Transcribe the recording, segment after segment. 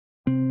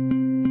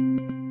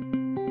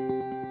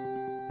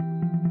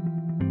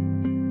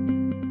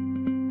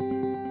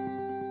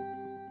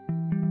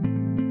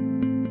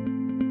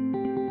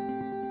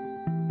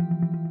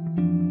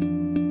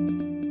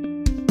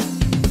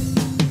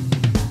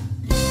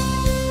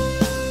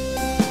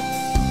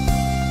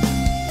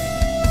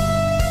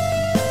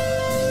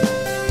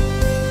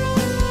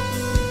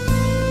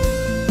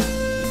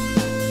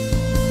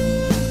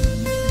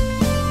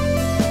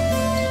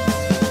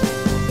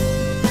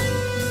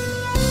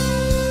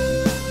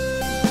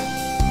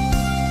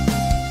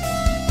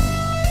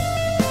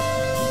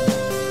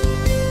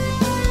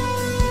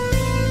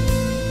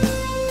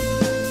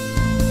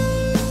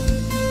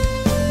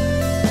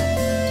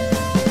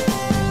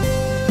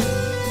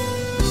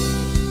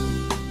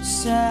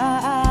sa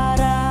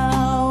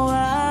araw-araw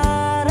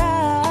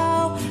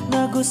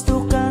na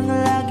gusto kang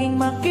laging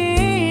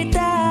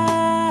makita.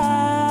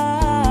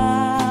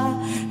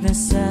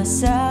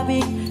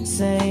 Nasasabik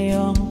sa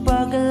iyong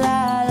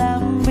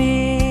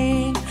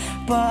paglalambing,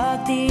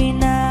 pati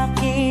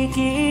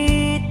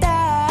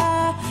nakikita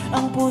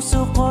ang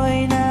puso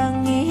ko'y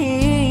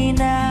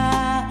nangihina,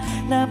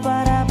 na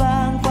para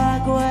bang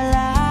pag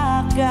wala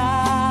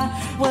ka,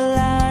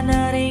 wala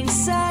na ring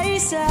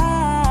saysay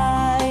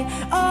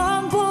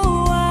ang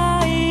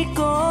buhay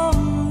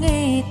kong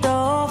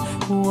ito.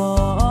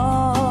 Whoa,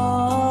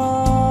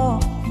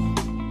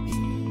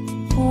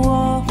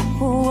 whoa,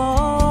 whoa,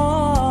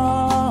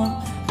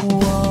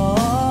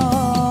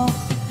 whoa.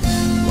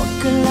 Huwag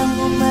ka lang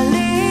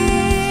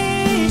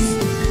umalis,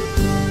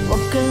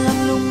 huwag ka lang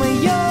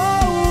lumayo.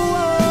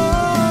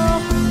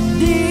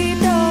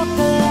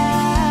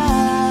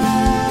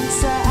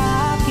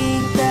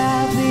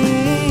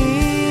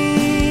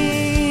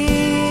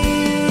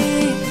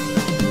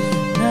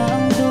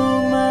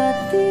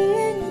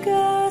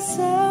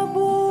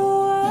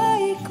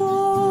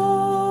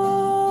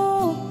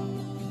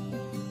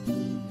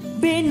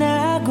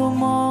 Binago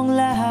mong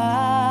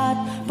lahat,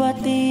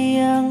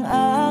 pati ang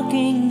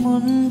aking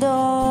mundo.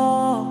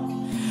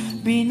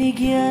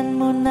 Binigyan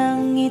mo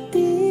ng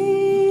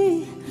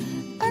ngiti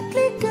at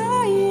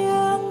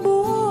ligayang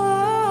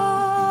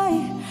buhay.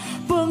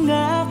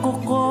 Pangako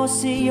ko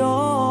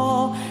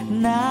sa'yo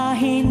na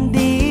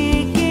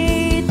hindi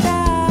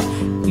kita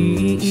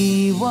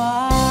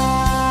iiwan.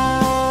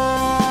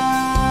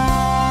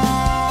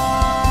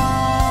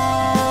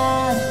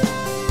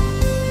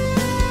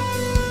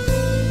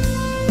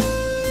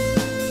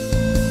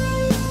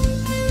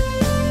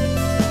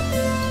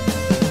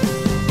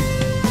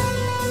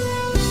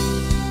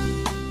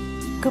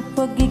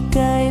 Kapag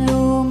ika'y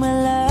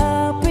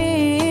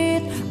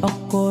lumalapit,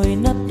 ako'y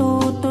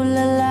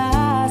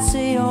natutulala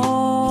sa'yo.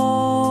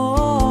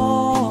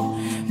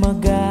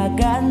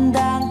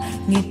 Magagandang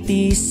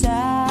ngiti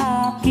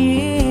sa'kin,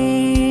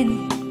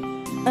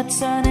 at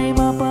sana'y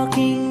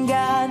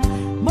mapakinggan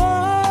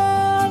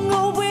mang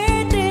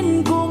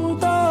uwitin kong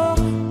to.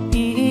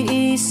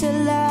 Iisa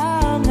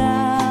lang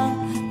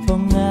ang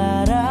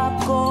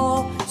pangarap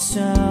ko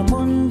sa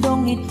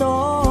mundong ito,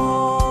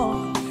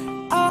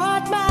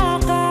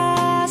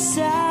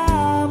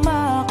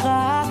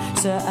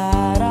 sa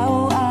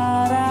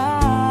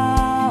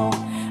araw-araw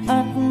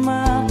at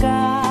makapiling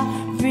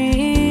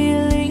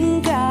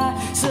ka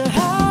sa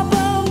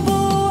habang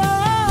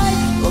buhay.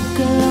 Huwag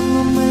ka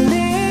lang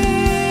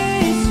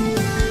umalis,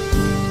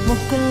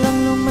 huwag ka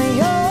lang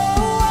lumayo.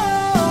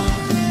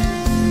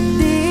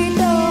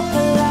 Dito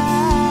ka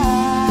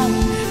lang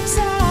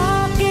sa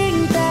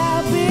aking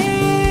tabi,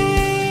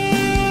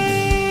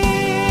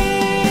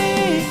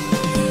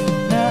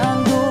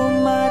 nang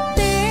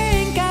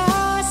dumating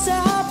ka sa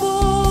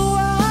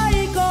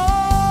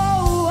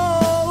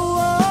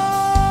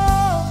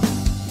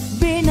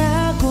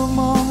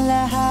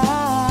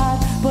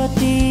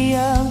pati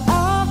ang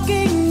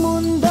aking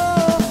mundo.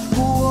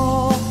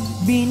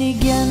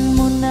 Binigyan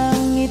mo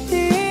ng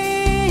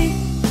ngiti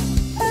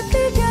at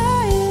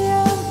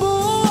ligayang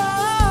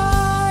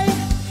buhay.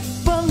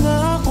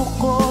 Pangako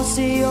ko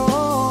sa'yo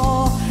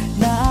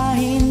na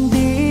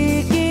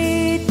hindi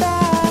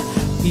kita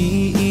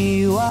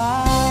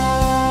iiwan.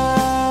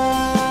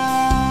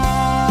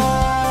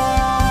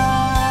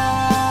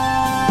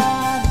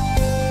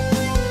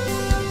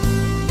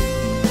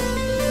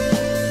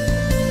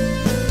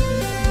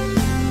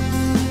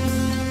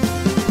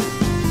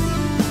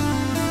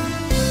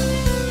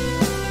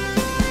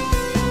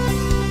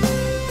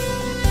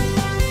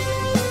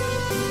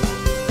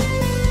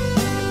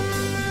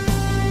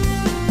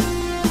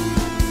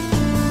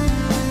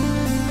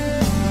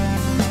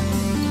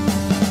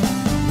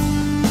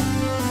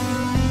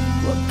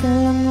 Huwag ka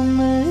lang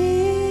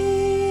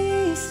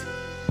umalis,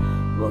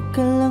 huwag ka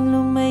lang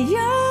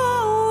lumayo.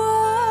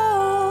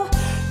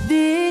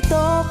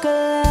 Dito ka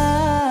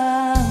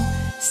lang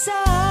sa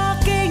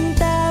aking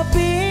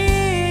tabi,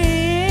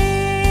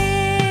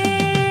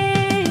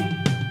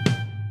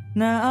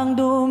 na ang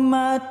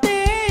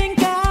dumating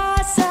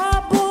ka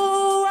sa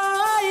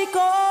buhay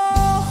ko.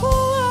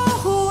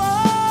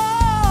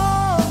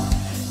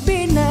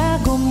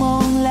 Binago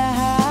mong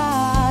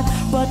lahat,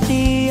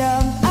 pati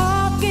ang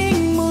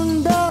aking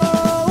mundo.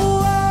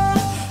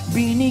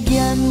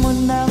 Binigyan mo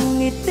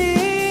ng ngiti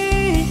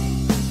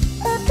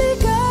at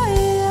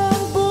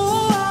ligayang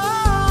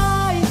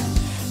buhay.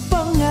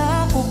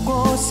 Pangako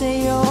ko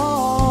sa'yo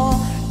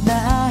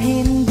na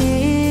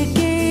hindi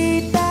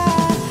kita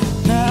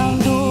nang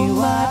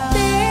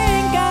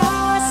dumating ka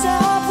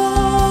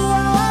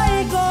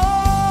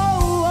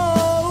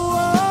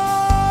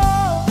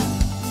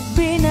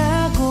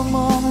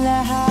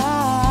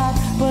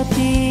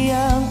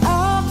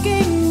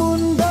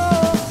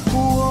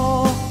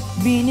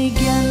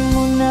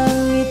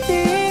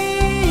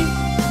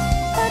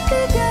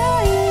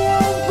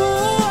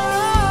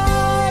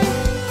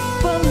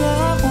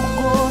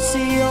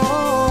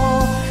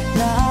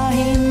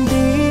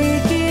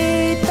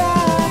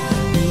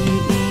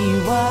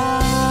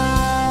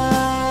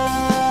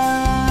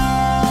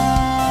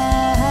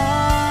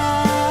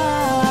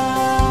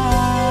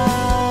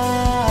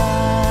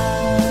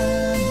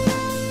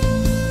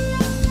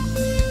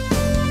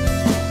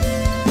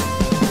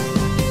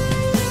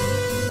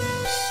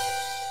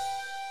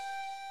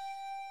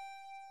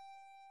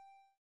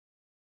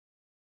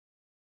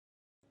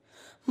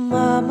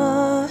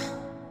Mama,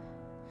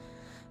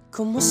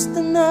 kumusta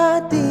na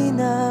di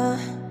na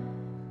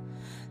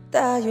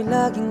tayo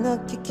laging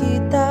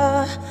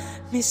nagkikita?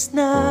 Miss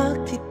na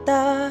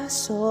kita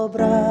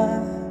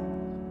sobra.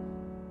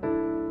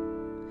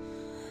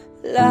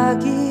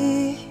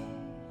 Lagi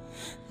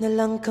na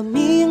lang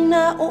kami ang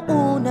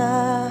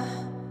nauuna.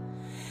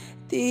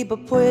 Di ba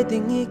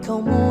pwedeng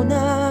ikaw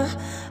muna?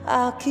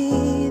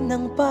 Akin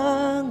ang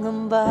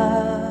pangamba.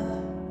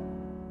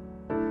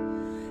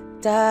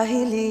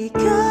 Dahil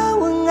ikaw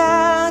ang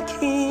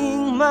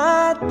aking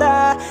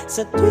mata,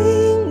 sa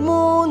tuwing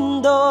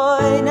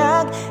mundo'y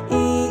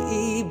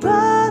nag-iibang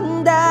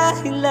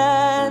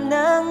dahilan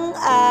ng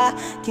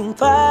aking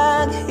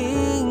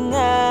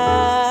paghinga.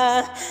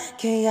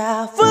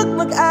 Kaya huwag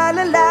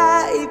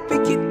mag-alala,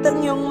 ipikit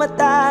ang iyong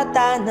mata,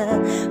 tana,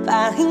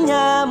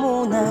 pahinga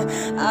muna.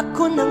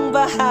 Ako nang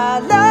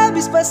bahala,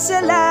 bis pa sa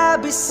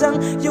labis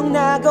ang iyong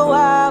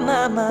nagawa,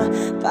 mama.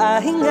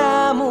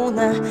 Pahinga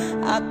muna,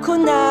 ako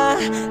na.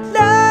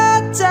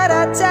 La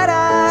tara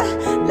tara,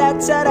 la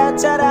tara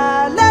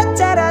tara, la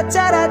tara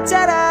tara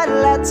tara,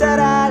 la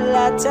tara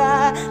la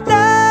tara,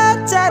 la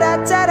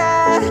tara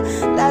tara,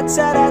 la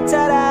tara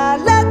tara,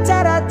 la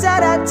tara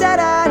tara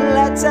tara,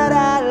 la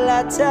tara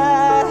la tara.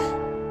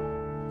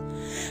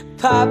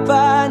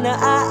 Papa,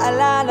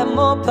 naaalala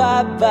mo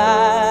pa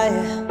ba?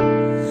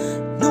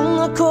 Nung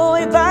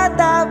ako'y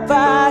bata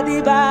pa,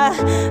 diba?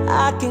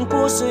 Aking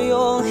puso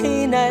yung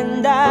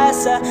hinanda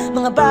sa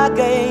mga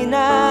bagay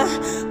na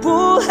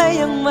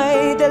buhay ang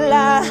may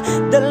dala.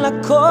 Dala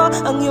ko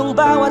ang iyong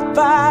bawat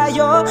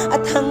payo,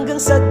 at hanggang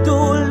sa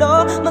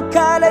dulo,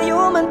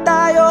 magkalayo man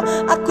tayo,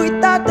 ako'y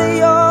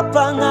tatayo,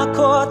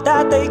 pangako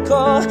tatay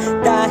ko.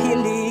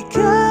 Dahil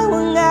ikaw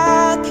ang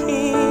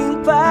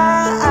aking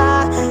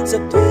paa,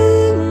 sa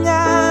tuwing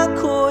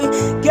ako'y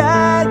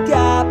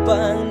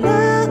gagapang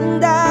ng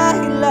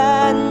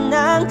dahilan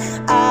ng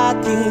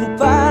aking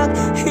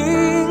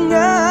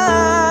paghinga.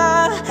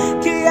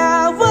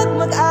 Kaya huwag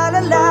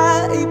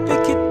mag-alala,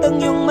 ipikit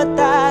ang iyong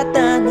mata,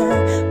 tana,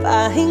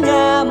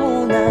 pahinga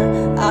muna.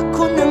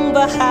 Ako nang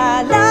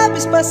bahala,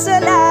 bis pa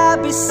sa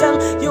labis ang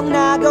iyong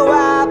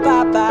nagawa,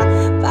 papa.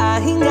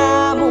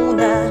 Pahinga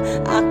muna,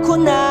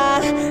 ako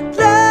na.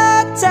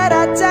 La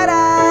tara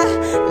tara,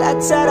 la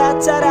tara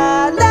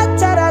tara, la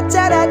tara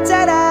tara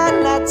tara,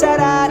 la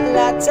tara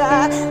la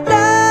tara,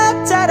 la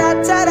tara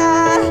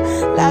tara,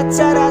 la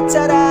tara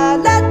tara,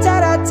 la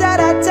tara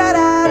tara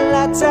tara,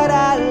 la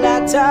tara la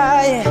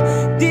tara.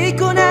 Di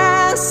ko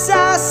na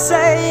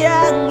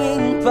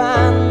sasayangin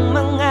pang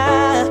mga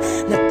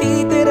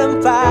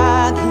natitirang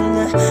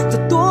paghinga.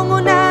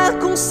 Tutungo na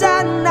kung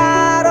saan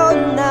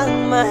naroon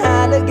ang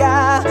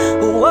mahalaga.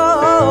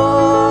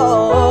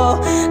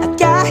 At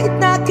kahit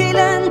na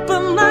kailan pa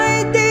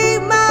may di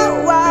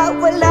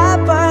mawawala,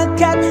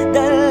 pagkat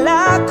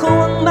dala ko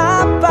ang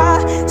mapa.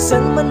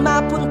 San man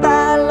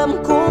mapunta, alam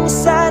kung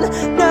saan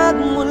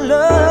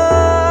nagmula.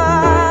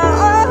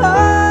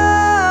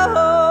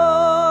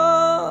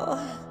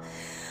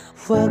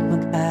 Huwag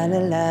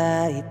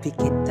mag-alala,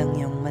 ipikit ang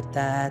iyong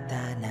mata,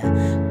 tana,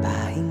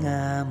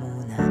 pahinga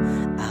muna,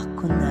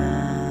 ako na.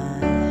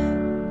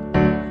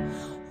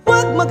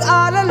 Huwag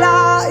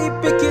mag-alala,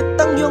 ipikit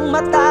ang iyong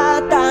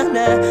mata,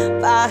 tana,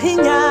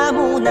 pahinga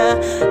muna.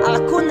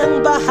 Ako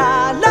nang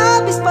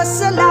bahala, bis pa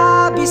sa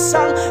labis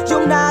ang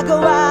iyong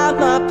nagawa,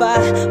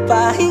 mapa.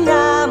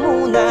 Pahinga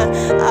muna,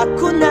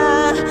 ako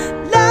na.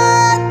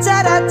 La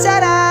tara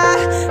tara,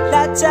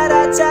 la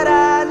tara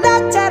tara, la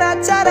tara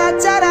tara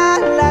tara,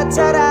 la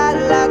tara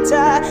la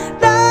tara,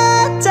 la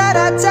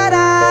tara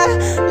tara,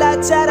 la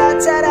tara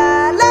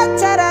tara, la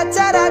tara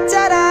tara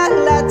tara,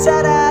 la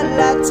tara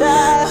la tara.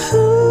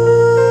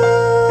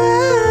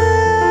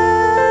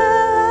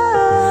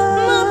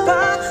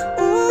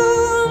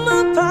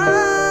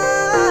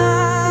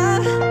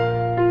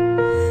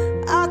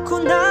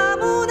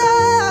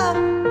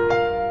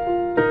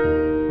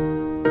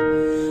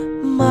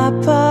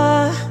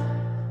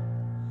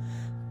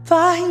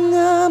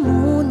 Pahinga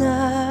muna,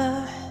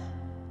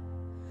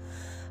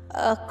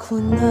 ako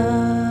na.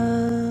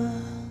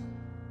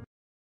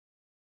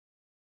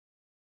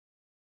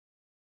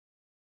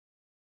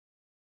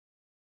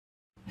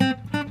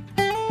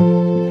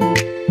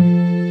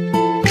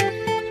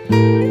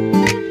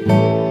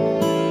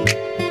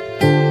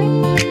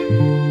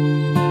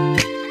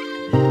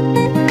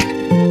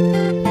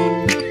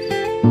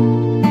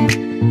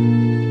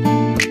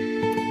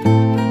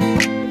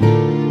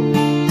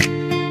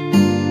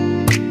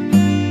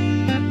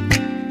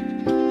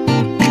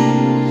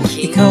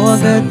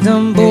 Agad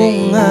ang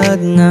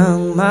bungad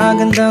ng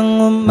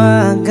magandang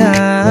umaga.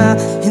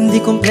 Hindi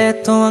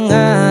kumpleto ang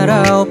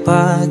araw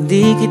pag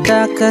di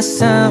kita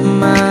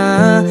kasama.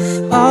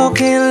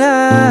 Okay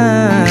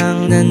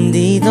lang,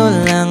 nandito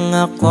lang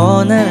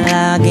ako na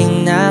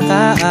laging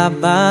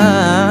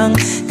nakaabang,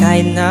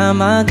 kahit na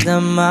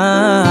magdama.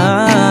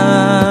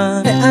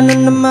 Ano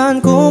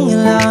naman kung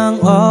ilang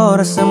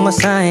oras ang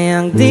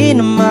masayang, di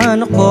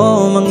naman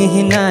ako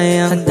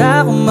manghihinayang.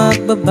 Handa akong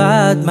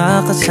magbabad,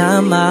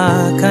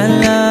 makasama ka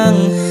lang.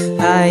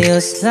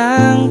 Ayos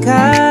lang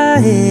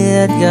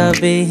kahit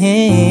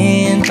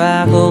gabihin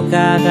pa ko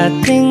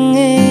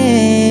kakatingin.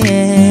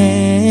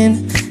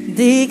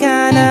 Di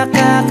ka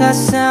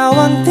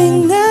nakakasawang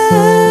tingnan,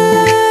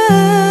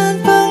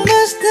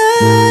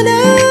 pangmasdan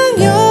ang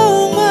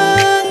iyong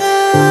mga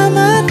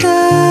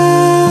mata.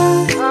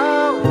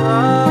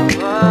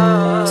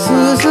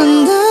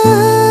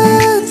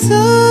 Susundan,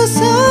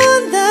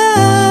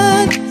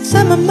 susundan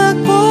sa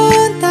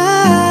magpunta.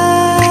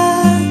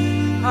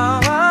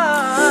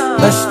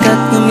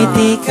 Basta't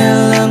ngumiti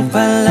ka lang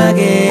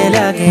palagi,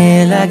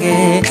 lagi,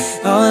 lagi.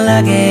 Oh,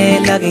 lagi,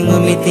 laging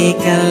ngumiti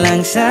ka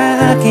lang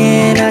sa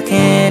akin,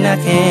 akin,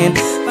 akin.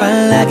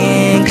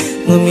 Palaging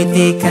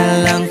ngumiti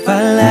ka lang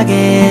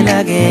palagi,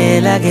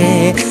 lagi,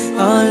 lagi.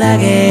 Oh,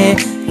 lagi,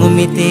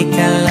 ngumiti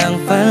ka lang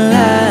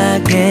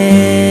palagi.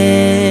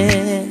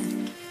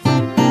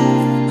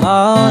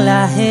 All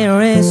I hear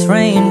is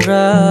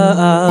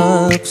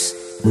raindrops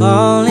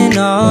falling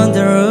on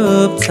the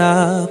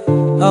rooftop.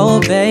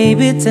 Oh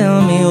baby, tell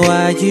me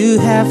why you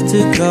have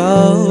to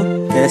go.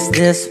 There's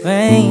this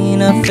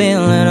pain, a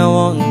feeling I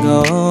won't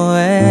go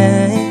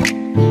away.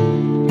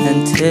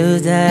 And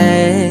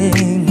today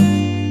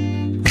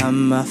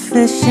I'm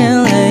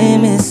officially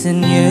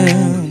missing you.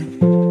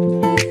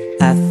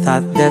 I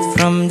thought that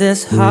from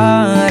this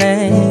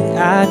heartache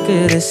I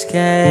could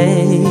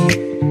escape,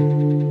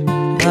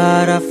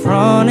 but I've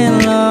run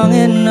it long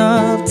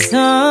enough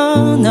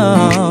to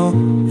know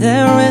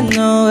there ain't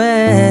no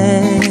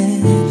way.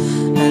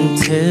 And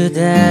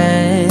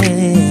today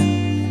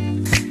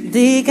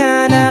di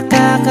ka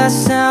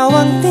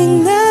nakakasawang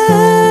tingnan,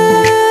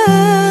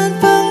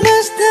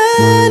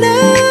 pangmasdan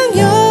ang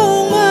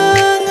iyong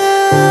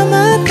mga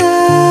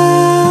mata.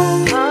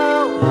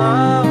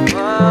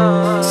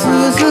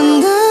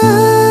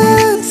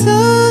 Susundan,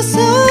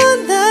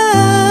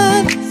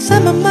 susundan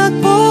sa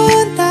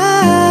magpunta.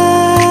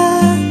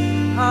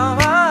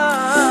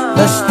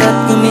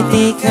 Basta't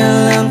ngumiti ka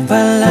lang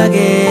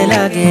palagi,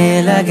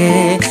 lagi,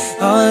 lagi.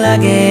 Oh,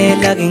 lagi,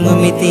 laging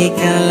ngumiti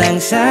ka lang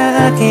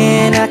sa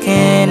akin,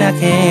 akin,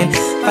 akin.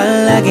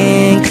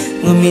 Palaging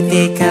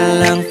ngumiti ka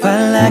lang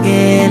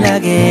palagi,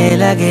 lagi,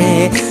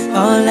 lagi.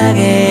 Oh,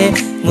 lagi,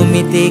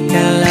 ngumiti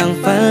ka lang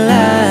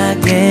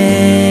palagi.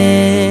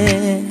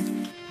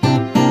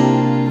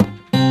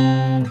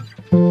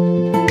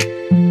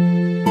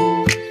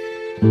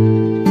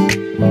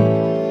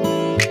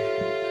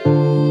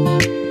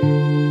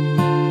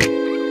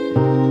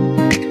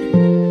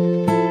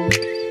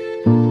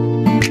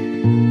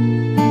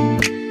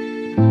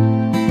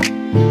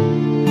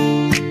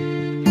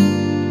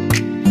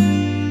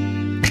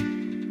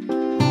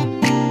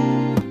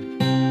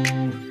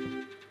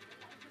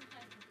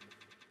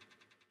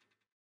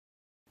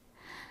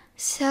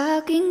 Sa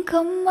aking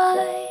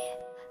kamay,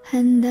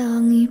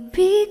 handang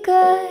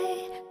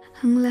ibigay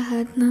ang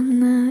lahat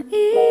ng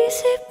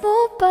naisip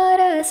mo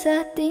para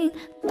sa ating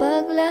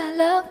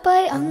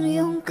paglalakbay. Ang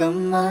iyong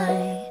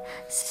kamay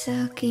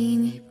sa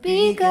akin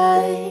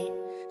ibigay,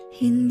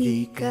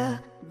 hindi ka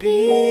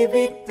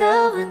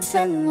bibitawan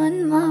saan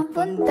man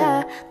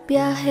mapunta.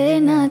 Biyahe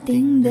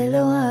nating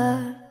dalawa.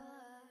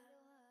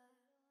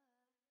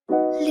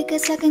 Lika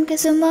sa'kin ka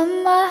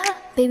sumama,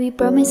 baby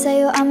promise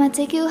sa'yo I'ma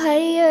take you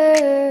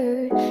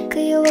higher.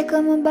 Kaya wag ka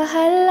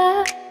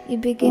mabahala,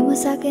 ibigay mo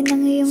sa'kin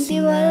ang iyong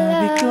tiwala.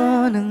 Sinabi ko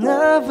na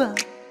nga ba,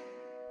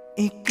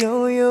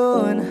 ikaw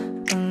yun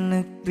ang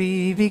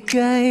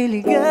nagbibigay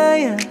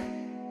ligaya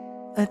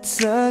at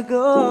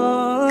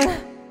sagot.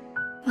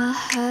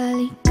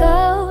 Mahal,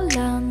 ikaw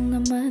lang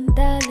naman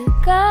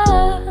talaga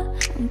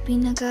ang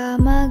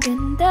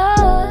pinakamaganda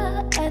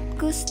at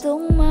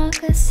gustong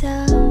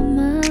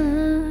makasama.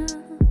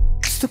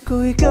 Gusto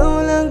ko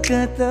ikaw lang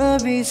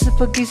katabi sa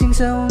pagising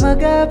sa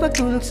umaga,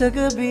 pagtulog sa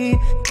gabi.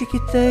 Di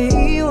kita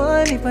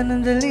iiwan,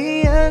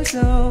 ipanandalian.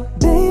 So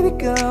baby,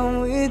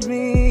 come with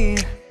me.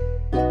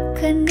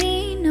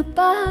 Kanina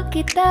pa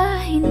kita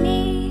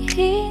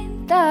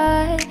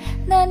hinihintay,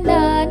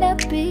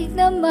 nananapig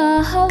na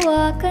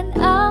mahawakan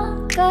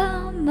ang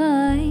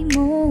kamay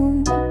mo.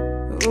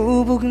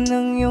 Ubog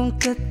ng iyong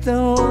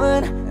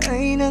katawan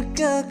ay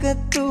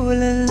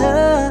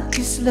nakakatulala.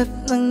 Kislap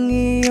ng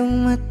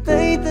iyong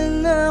matay,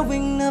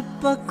 tanawing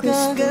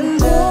napakaganda.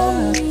 Gusto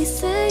kong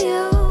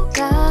isayaw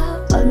ka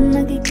pag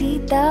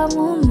nakikita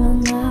mo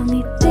mga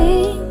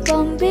ngiting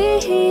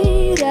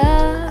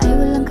pambihira. Ay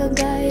walang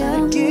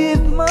kagaya mo. I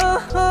give my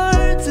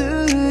heart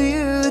to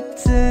you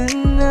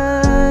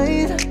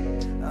tonight.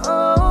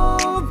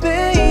 Oh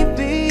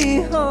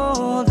baby,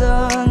 hold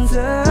on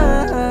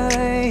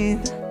tight.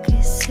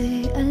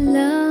 Kasi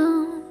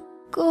alam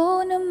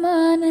ko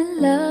naman na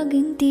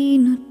laging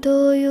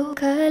tinutoyo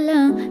ka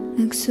lang,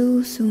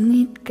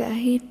 nagsusungit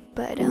kahit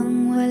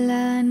parang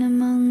wala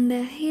namang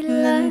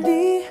dahilan.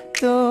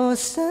 Nandito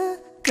sa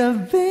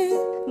tabi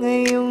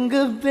ngayong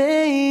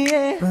gabi,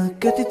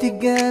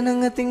 magkatitigan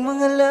ang ating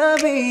mga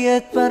labi,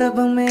 at para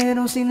bang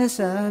merong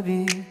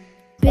sinasabi.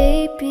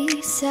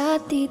 Baby, sa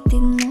titig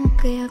mo,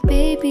 kaya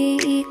baby,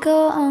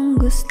 ikaw ang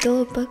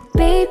gusto. Pag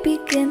baby,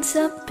 can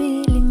sa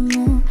piling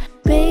mo.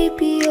 Baby,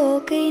 baby,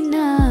 okay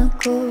na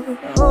ako.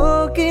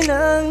 Okay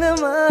lang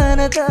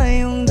naman na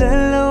tayong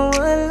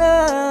dalawa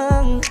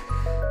lang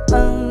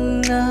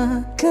ang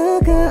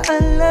nakakaalam,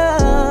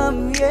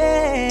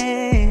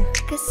 yeah.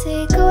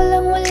 Kasi ikaw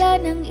lang, wala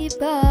nang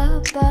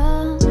iba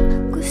pa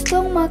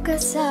gustong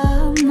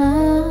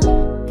makasama.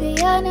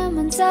 Kaya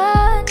naman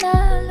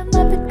sana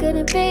lumapit ka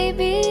na,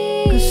 baby.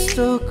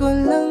 Gusto ko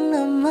lang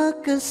na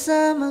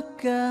makasama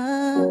ka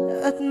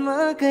at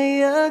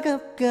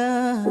makayagap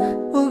ka.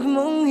 Huwag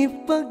mong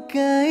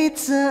ipagkait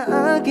sa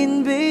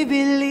akin,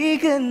 baby,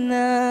 lika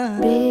na.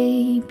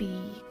 Baby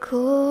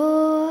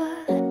ko,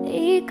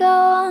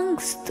 ikaw ang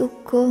gusto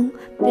kong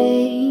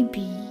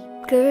baby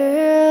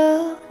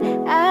girl.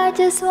 I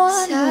just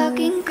want sa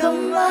aking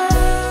kamay,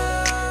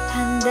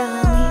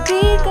 handang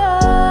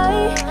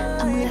ibigay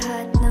ang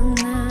lahat ng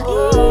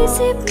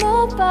naisip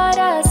mo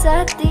para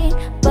sa atin.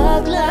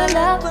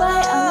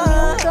 Paglalakbay ang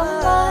iyong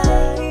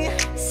kamay,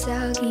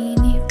 sa akin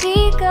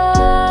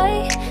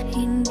ibigay.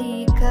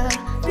 Hindi ka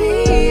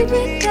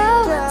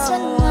bibitaw at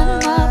saan man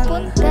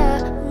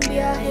mapunta ang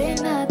biyahe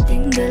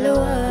nating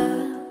dalawa.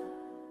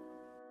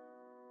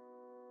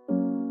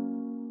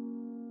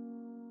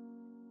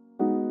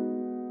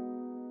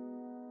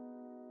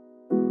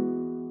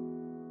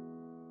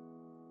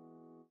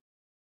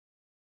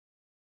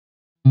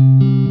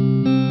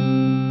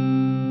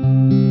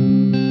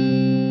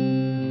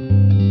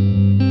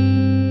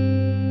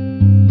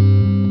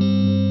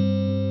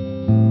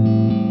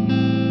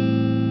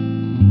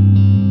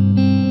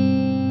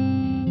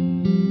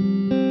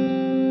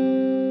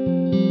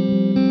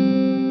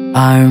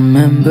 I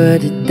remember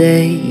the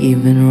day,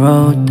 even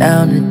wrote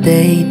down the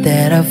day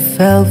that I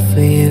fell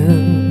for you.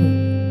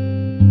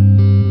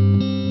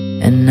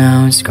 And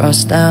now it's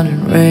crossed down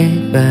in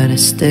red, but I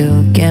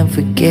still can't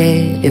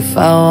forget if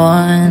I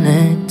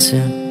wanted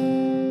to.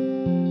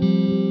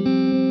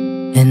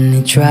 And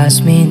it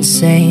drives me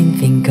insane,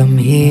 think I'm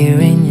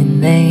hearing your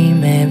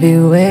name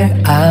everywhere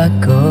I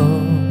go.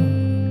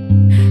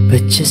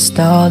 But just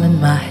all in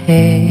my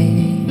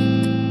head,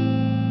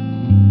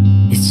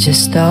 it's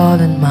just all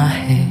in my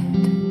head.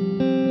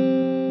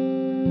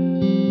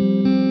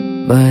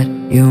 But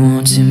you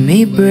won't see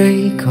me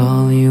break,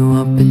 call you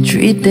up in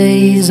 3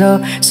 days,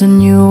 or send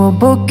you a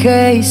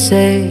bouquet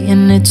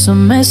saying it's a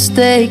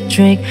mistake.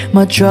 Drink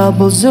my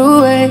troubles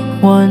away,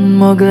 one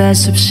more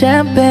glass of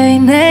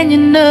champagne, and you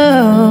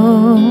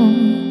know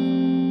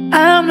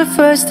I'm the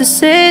first to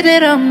say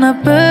that I'm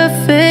not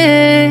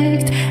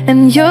perfect,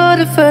 and you're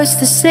the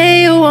first to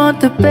say you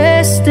want the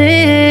best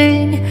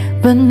thing.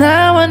 But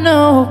now I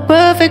know a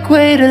perfect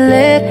way to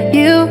let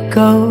you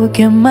go.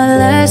 Get my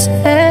last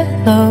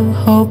hello,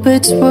 hope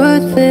it's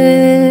worth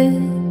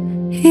it.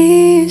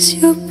 Here's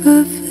your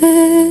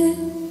perfect.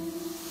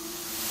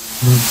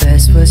 My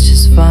best was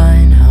just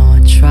fine, how I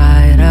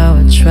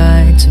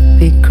tried to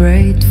be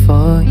great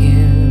for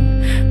you.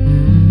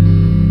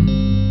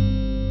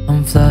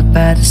 I'm flawed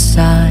by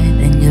design,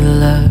 and you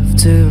love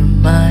to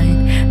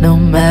remind, no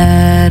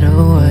matter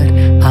what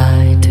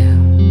I do.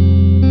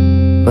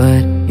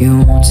 But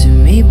you won't see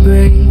me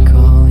break,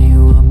 call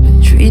you up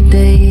in 3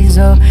 days,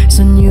 or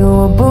send you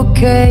a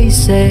bouquet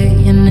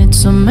saying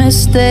it's a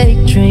mistake.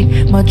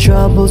 Drink my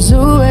troubles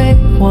away,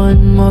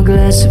 one more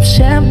glass of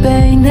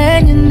champagne,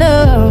 and you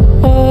know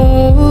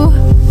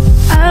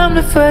I'm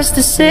the first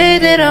to say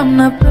that I'm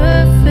not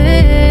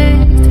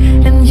perfect,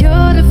 and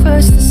you're the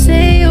first to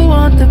say you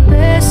want the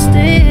best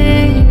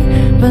thing.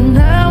 But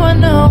now I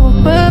know a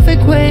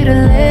perfect way to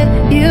let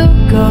you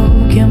go.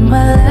 Get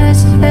my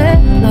last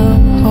hello,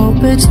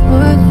 hope it's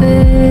worth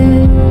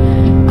it.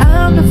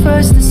 I'm the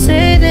first to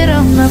say that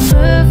I'm not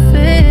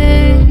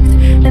perfect,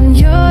 and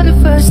you're the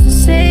first to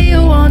say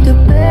you want the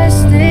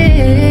best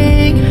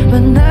thing.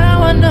 But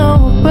now I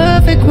know a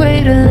perfect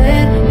way to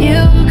let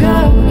you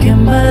go.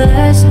 Get my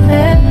last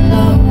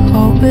hello,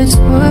 hope it's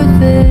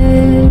worth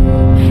it.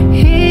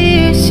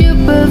 Here's your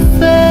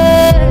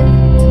perfect,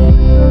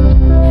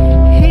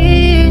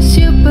 here's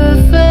your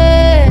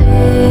perfect,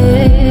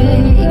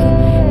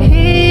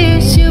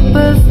 here's your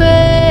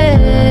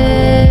perfect,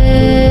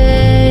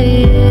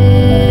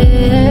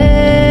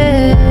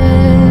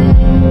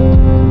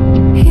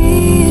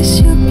 here's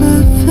your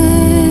perfect.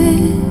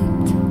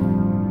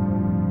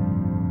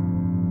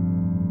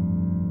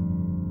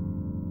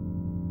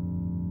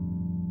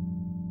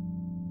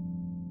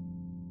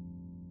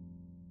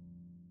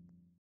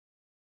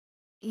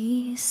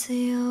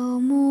 Isayaw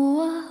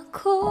mo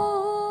ako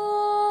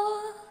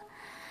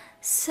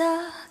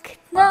sa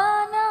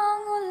gitna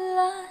ng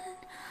ulan,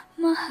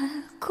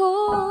 mahal ko.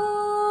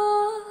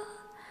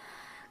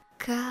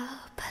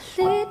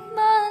 Kapalit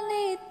man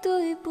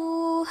ito'y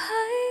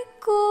buhay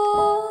ko,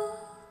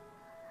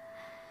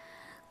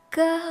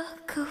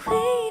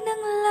 gagawin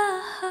ang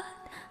lahat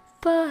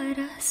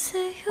para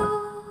sa'yo.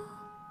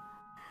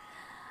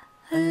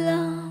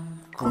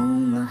 Alam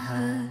kong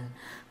mahal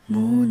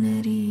mo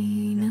na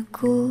rin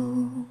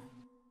ako.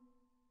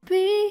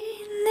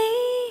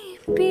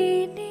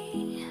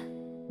 Bini-bini,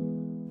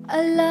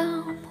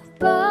 alam mo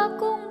ba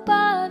kung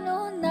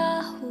paano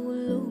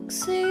nahulog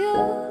sa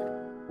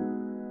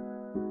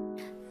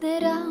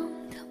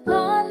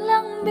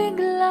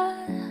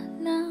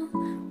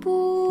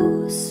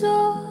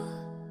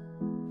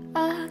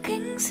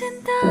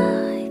sinta,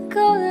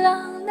 ikaw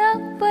lang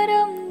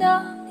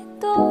nagparamdam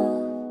nito.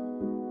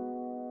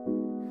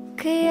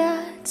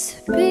 Kaya't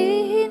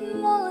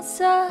sabihin mo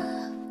sa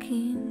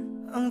akin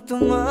ang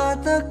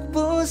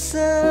tumatakbo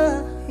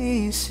sa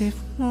isip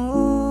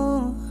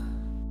mo,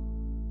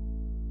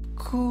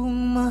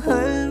 kung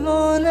mahal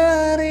mo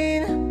na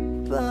rin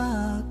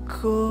ba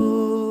ako.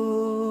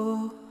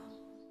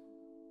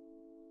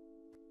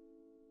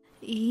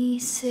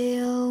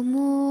 Isayaw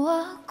mo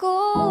ako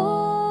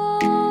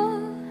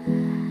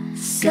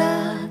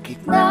sa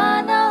gitna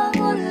ng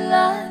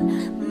ulan,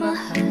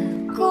 mahal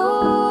ko.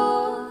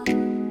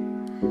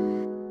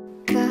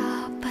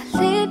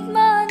 Kapalit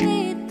man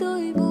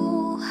ito'y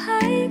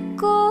buhay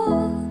ko.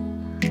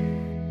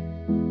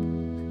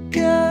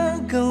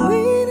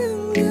 Gagawin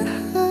ang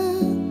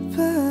lahat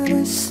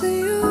para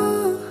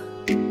sa'yo.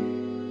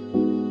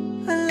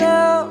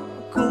 Alam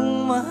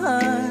kong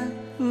mahal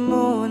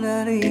mo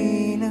na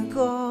rin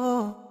ako.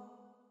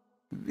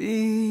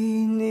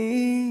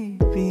 Bini-bini,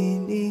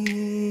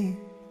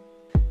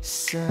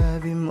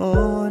 sabi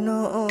mo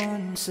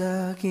noon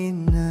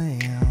sa'kin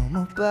ayaw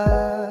mo pa,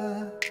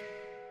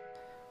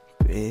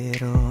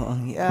 pero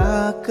ang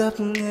yakap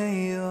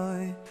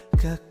ngayon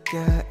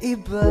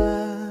kakaiba.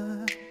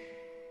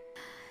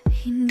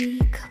 Hindi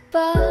ka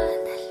ba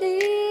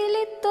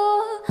nalilito?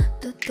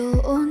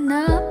 Totoo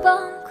na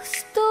bang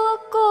gusto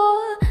ko?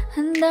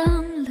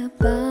 Handang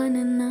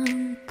labanan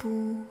ng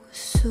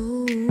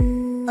puso.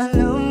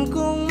 Alam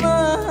kong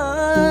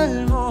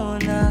mahal mo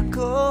na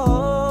ko.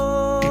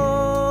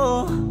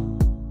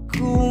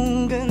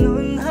 Kung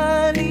ganun,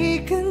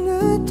 halika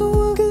na,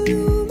 tuwag ka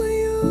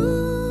lumayo.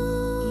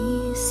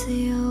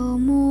 Isayaw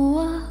mo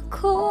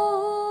ako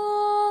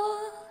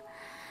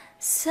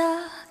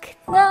sa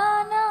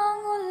gitna ng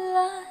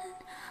ulan,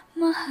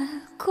 mahal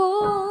ko.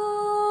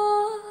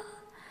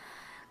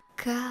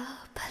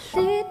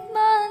 Kapalit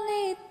man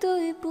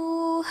ito'y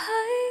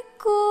buhay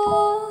ko.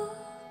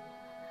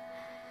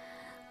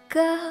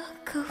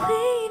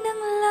 Gagawin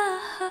ang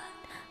lahat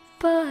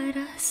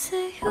para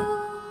sa'yo.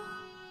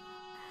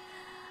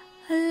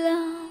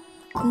 Alam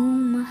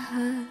kong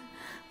mahal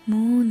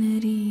mo na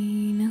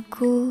rin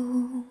ako.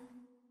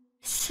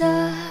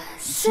 Sasayaw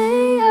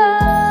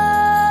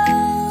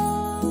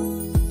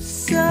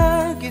Sa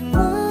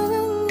gitna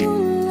ng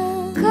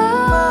ulan,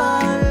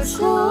 mahal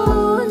ko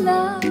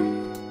lang.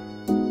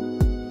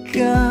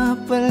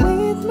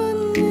 kapalit man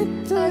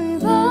ito'y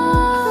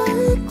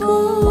Mahal ko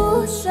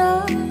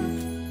siya.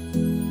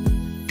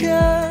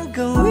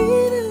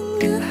 gagawin ang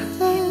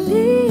lahat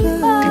Di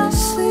para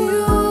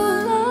sa'yo.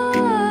 mawala.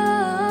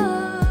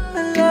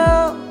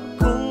 Alam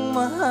kong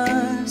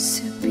mahal.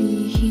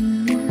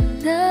 Sabihin mo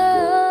na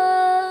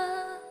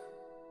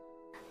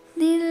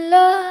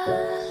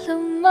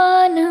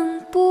nilalaman ang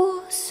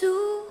puso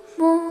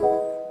mo.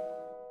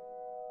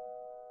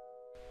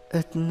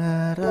 At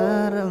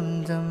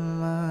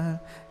nararamdaman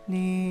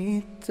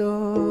nito.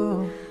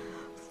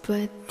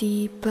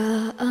 Pati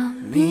ba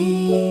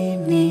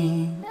aminin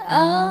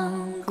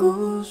ang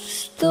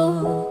gusto?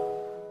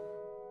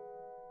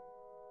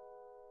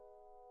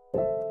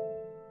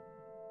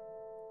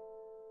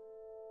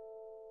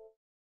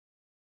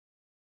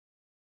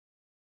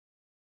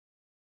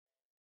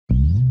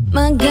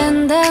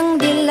 Magandang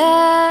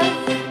dilag,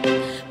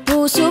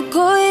 puso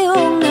ko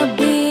yung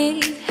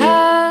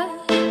nabiha.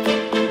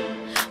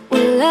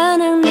 Wala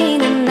nang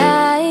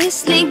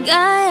ninanais,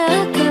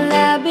 ligaya ka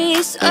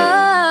labis.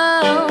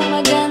 Oh,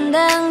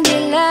 magandang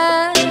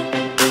dilag,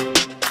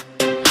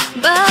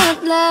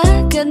 bakit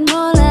lagad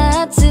mo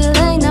lahat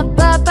sila'y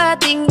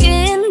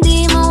napapatingin?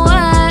 Di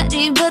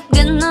mawari, ba't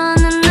ganon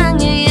na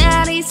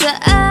nangyayari sa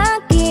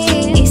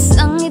akin?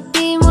 Isang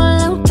ngiti mo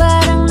lang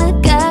parang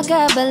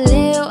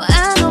nakakabaliw.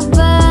 Ano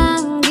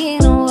bang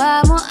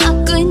ginawa mo?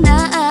 Ako'y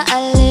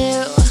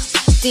naaaliw.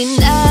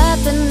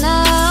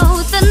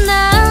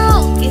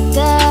 Tinatanaw-tanaw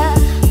kita,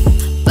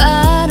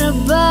 para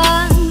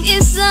bang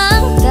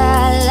isang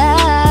tala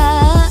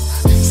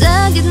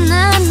sa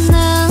gitna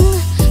ng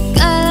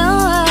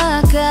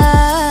kalawakan.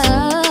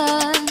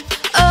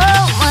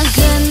 Oh,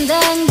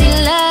 magandang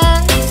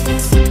dilag,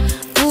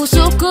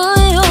 puso ko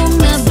yung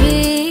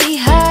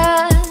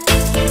nabiha.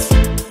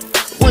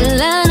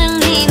 Wala nang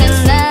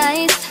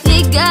ninanais,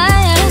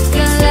 ligaya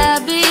ka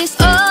labis.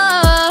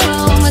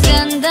 Oh,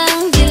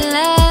 magandang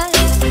dilag.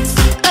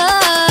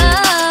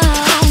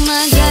 Oh,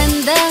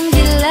 magandang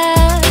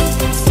dilag,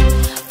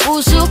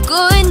 puso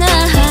ko'y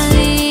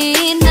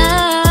nahalina.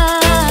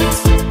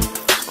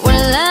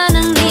 Wala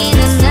nang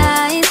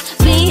ninanais,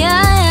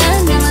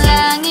 biyaya ng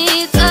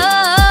langit.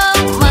 Oh,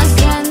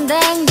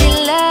 magandang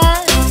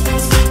dilag,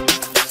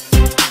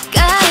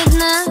 kahit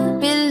na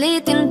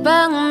pilitin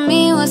pang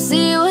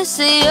umiwas-iwas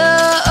sa'yo.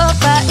 O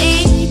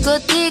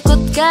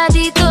paikot-ikot ka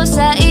dito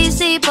sa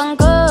isipan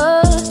ko.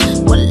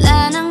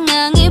 Wala nang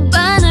ang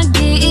iba,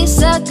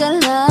 nag-iisa ka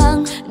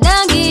lang.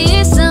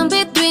 Nag-iisang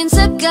bituin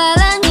sa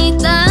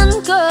kalangitan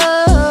ko.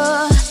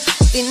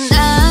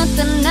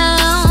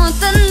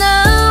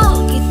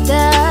 Tinatanaw-tanaw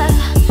kita,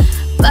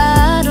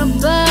 para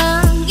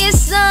bang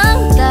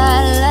isang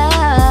tala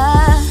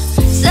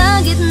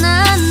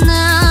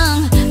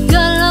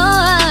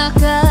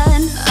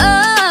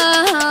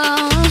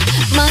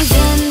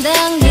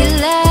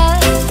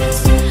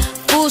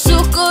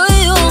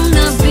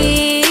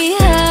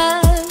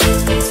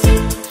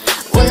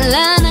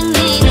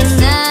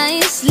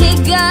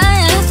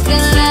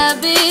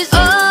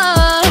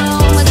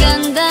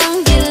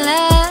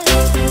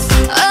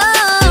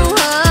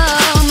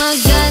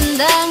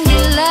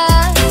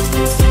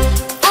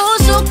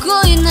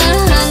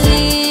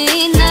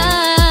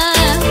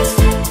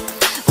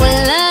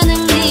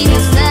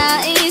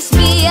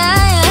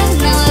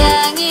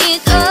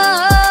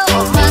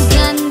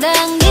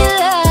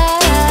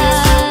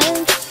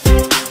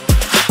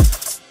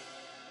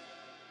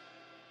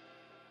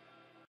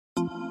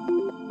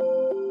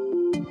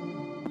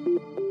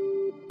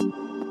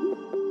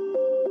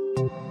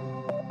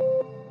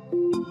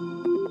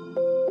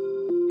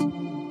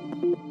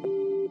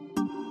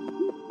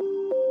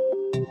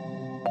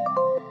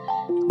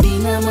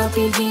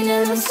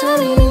mapigilan ang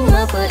sariling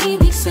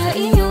mapaibig sa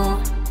iyo.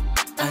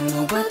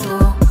 Ano ba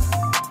to?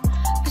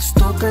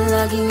 Gusto ka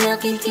laging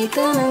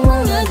nakikita ng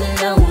mga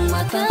dalawang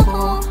mata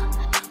ko.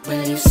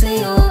 Baliw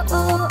sa'yo,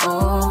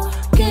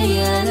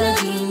 kaya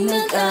laging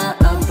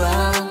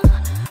nag-aabang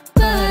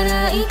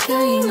para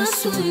ika'y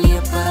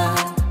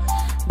masulyapan.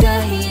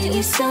 Dahil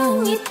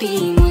isang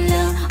ngiti mo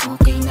lang,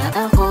 okay na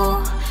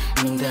ako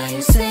nang dahil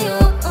sa'yo.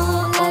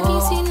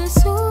 Laging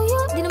sinusuyo,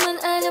 di naman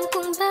alam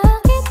kung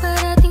bakit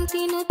parating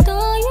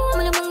tinutoyo.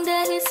 Malamang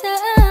dahil sa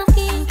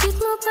akin, cute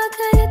mo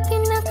pagkalit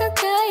din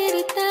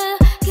nakakairita.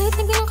 Kahit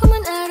na ganun ka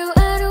man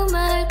araw-araw,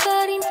 mahal pa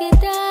rin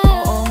kita.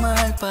 Oo,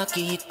 mahal pa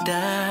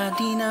kita,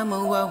 di na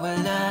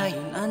mawawala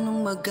yun.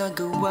 Anong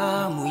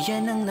magagawa mo,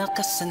 yan ang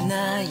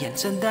nakasanayan.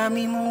 Sa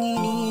dami mong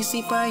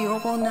iniisip,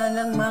 ayoko na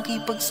lang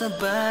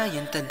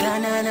makipagsabayan.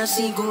 Tadhana na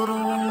siguro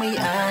ang may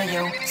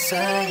ayaw,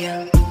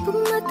 sayang.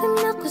 Pumatan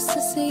ako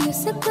sa sayo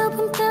sa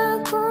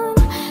kabantagon.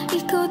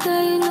 Ikaw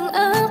tayo nung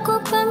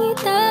ako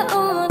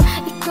pangitaon.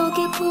 Ikaw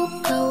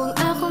kipukaw ang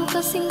akong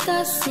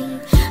kasing-kasing.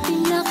 Di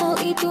na ko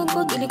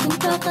itugod, dili kong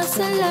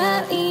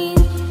kakasalain.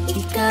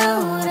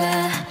 Ikaw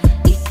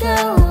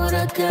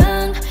ra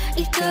gang,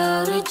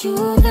 ikaw ra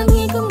jud ang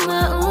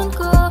igumaon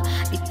ko.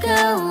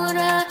 Ikaw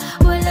ra,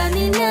 wala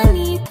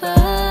nilani pa.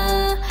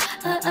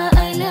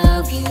 I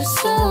love you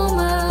so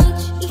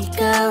much.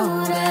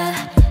 Ikaw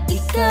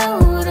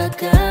ra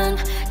gang,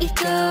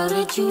 ikaw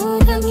ra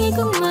jud ang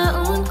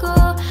igumaon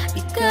ko.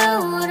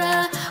 Ikaw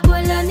ra,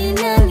 wala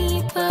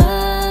nilani pa.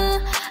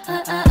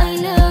 I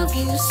love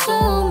you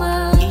so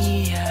much.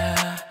 Iya,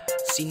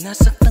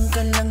 sinasaktan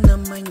ka lang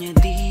naman niya,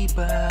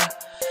 diba?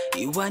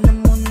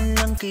 Iwanan mo na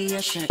lang kaya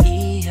siya,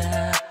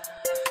 iya.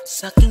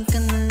 Sa'kin ka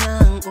na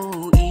lang,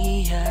 oh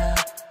iya.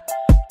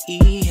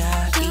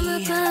 Tama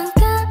bang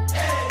ka?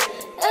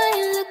 Are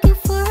you looking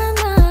for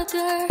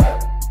another?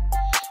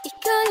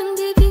 Ikaw yung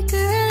baby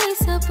girl, ay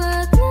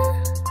sapat na.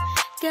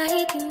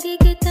 Kahit hindi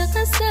kita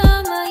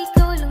kasama,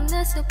 ikaw lang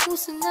nasa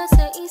puso,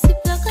 nasa isip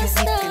lang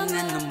Kasi ka kasama.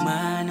 na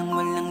naman ang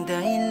walang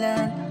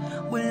dahilan.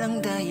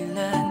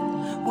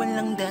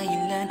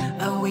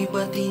 Away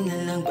pati na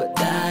lang ba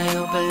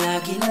tayo?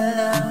 Palagi na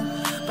lang.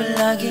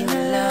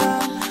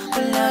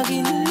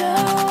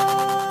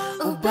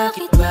 Oh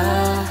bakit ba?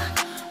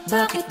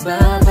 Bakit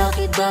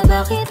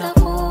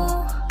ako?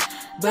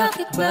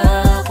 Bakit ba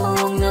ako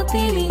ang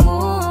napili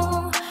mo?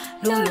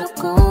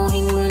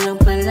 Lolokohin mo lang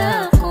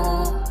pala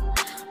ako.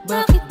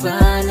 Bakit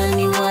ba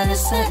naniwala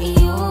sa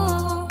iyo?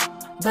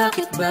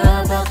 Bakit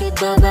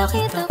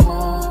ako?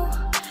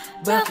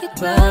 Bakit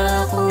ba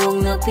ako ang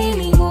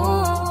napili mo?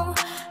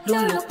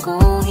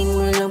 Lolokohin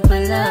mo lang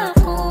pala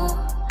ako.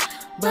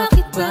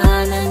 Bakit ba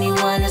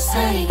naniwala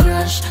sa'y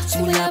crush?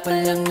 Simula pa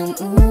lang nung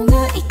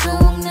una,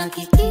 ikaw ang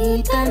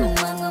nakikita ng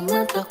mga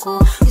mata ko.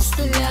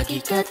 Gusto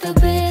lagi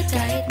katabi,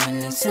 kahit man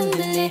lang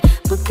sandali.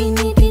 Pag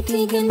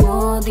pinititigan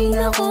mo, di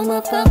na ako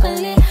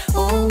mapakali.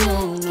 Oh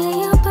no.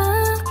 Kaya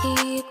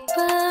bakit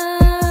ba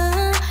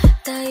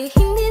tayo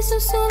hindi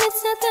susunod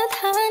sa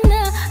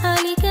tadhana?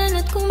 Halika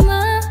na't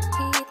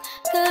kumapit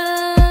ka.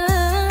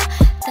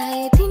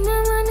 Tayo din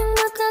naman ang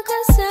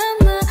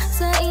makakasama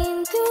sa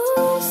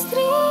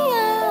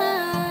industriya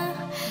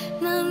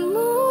ng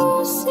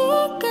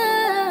musika.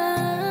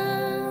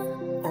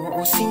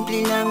 Oo,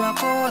 simple lang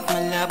ako at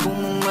malabo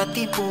mong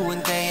matipuan.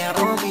 Kaya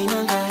okay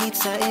na kahit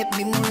sa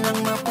FB mo lang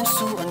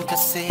mapusuan.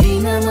 Kasi di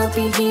na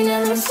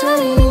mapigilan ang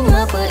sariling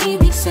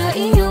mapaibig sa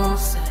iyo.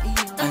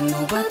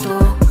 Ano ba to?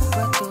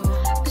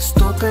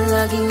 Gusto ka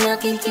laging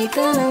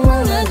nakikita ng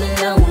mga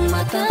dalawang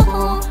mata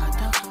ko.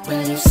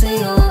 Baliw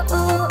sa'yo,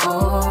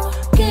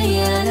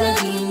 kaya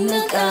laging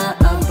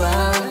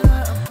nag-aabang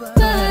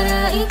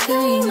para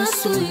ika'y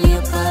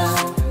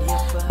masulyapan.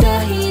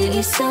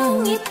 Dahil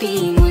isang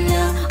ngiti mo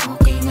lang,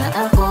 okay na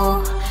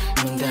ako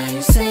nang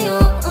dahil sa'yo.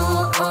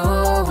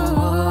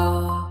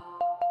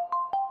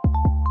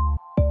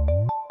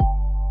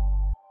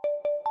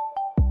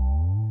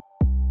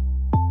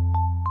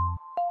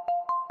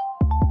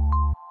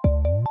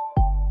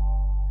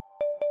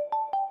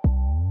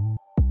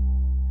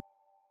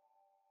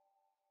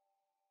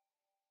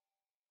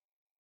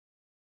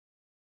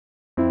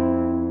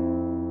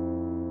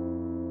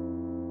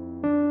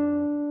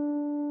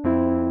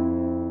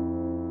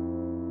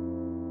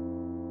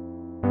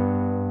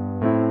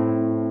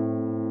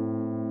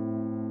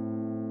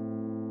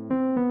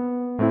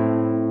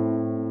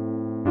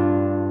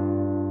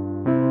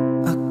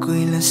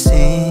 Ako'y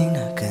lasing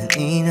na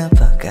kanina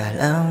pa.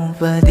 Kala mo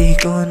ba di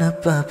ko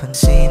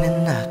napapansin na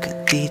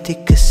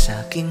nakatitig ka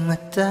sa'king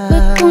mata?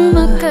 Ba't kung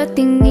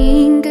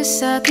makatingin ka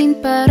sa'kin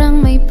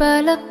parang may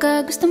balak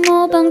ka? Gusto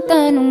mo bang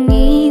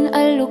tanungin,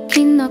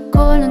 alukin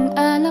ako ng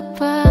alak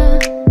pa?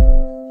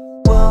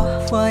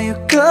 Whoa, why you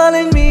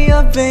calling me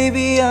up,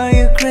 baby? Are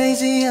you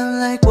crazy?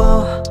 I'm like,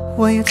 whoa.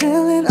 Why you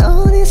telling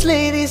all these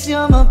ladies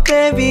you're my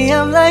baby?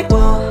 I'm like,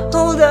 whoa,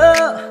 hold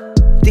up,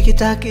 di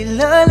kita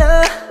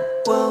kilala.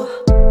 Whoa,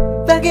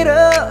 back it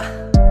up,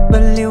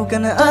 baliw ka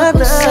na ata.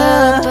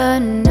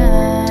 Pag-usapan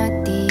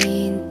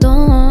natin to,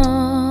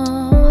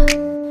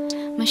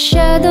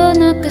 Masyado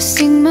na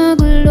kasing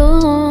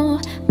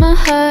magulo,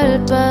 mahal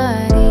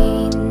pa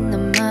rin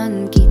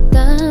naman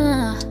kita,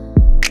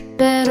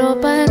 pero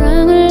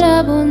parang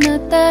labo na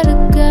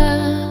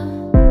talaga.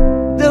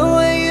 The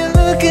way you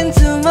look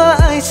into my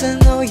eyes, I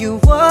know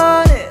you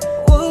want it.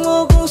 Huwag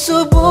mo kong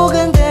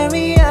subukan, dare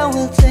me, I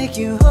will take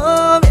you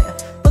home, yeah.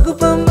 Bago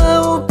pa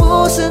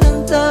maubusan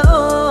ng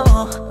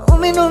tao,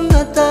 uminom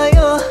na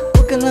tayo.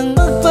 Huwag ka nang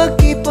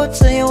magpag-ipot,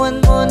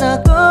 sayawan mo na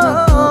ko.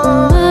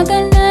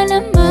 Mag-umaga na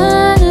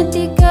naman at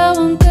ikaw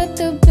ang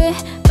katabi.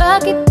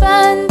 Bakit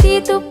pa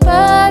andito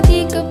pa,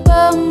 di ka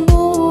pa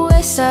umuwi?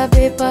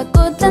 Sabi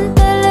pagod lang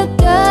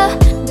talaga,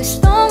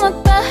 gusto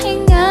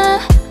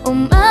magpahinga.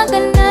 Umaga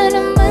na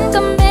naman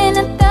kami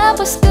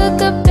natapos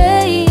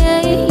kagabi,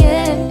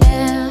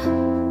 yeah.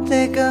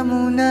 Teka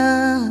muna,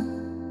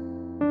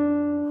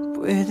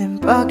 pwedeng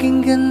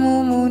pakinggan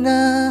mo muna.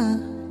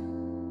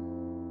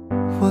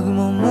 Huwag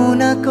mo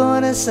muna ko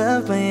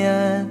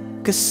nasabayan,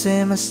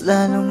 kasi mas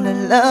lalong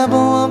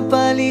lalabo ang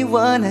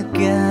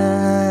paliwanagan.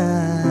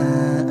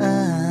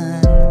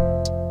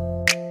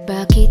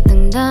 Bakit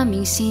ang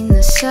daming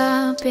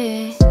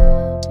sinasabi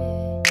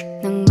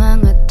ng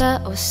mga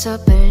tao sa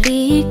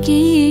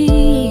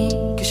paligid?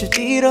 Kasi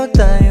di raw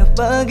tayo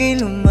bagay,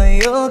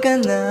 lumayo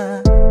ka na.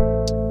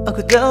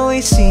 Ako daw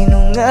ay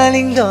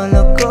sinungaling,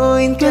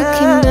 lolokohin ka.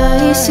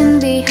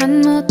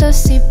 Maghimay-sindihan mo,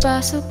 tas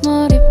ipasok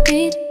mo,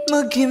 repeat.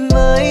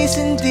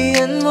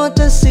 Maghimay-sindihan mo,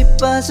 tas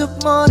ipasok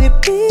mo,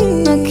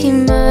 repeat.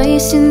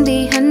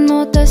 Maghimay-sindihan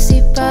mo, tas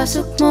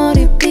ipasok mo,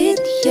 repeat.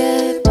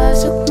 Yeah,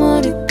 pasok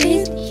mo,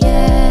 repeat,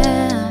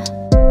 yeah.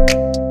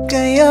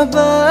 Kaya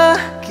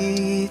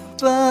bakit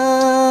ba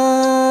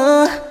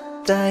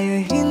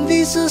tayo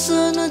hindi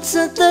susunod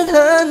sa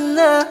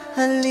tadhana?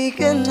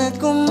 Halika na't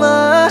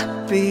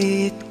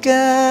kumapit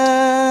ka,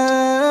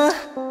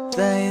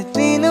 tayo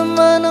di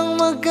naman ang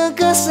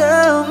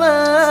magkakasama.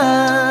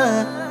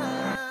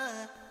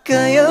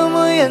 Kaya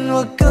mo yan,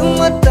 huwag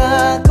kang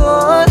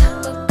matakot.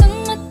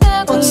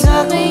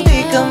 Pangakong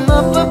di ka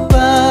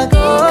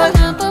mapapagod.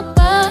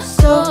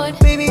 So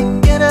baby,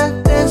 can I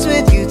dance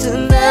with you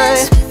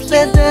tonight?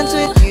 Let's dance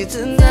with you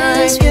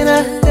tonight. Can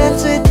I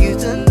dance with you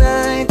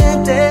tonight?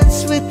 Let's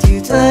dance with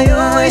you tonight. Tayo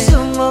ay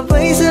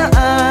sumabay sa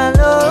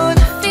alon,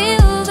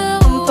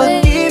 ang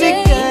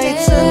pag-ibig kahit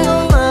saan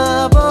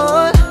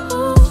umabot.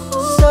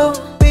 So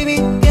baby,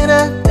 can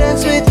I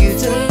dance with you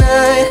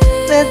tonight?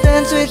 Let's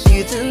dance with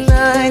you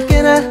tonight.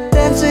 Can I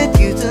dance with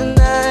you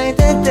tonight?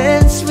 Let's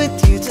dance with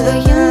you Kaya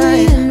mo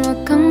tonight. yan, huwag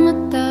kang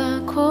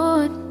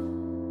matakot.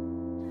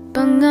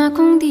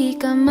 Pangakong di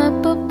ka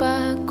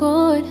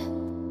mapapagod.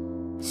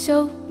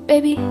 So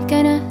baby,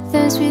 can I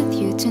dance with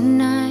you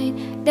tonight?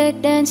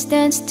 Dance,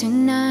 dance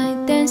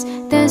tonight. Dance,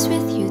 dance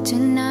with you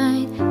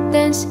tonight.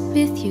 Dance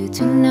with you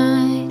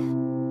tonight.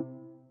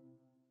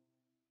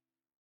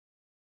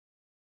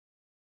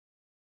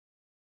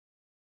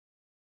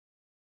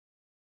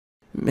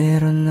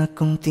 Meron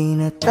akong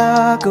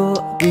tinatago,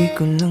 di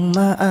ko lang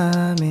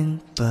maamin.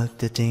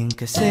 Pagdating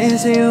kasi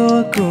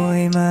sa'yo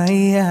ako'y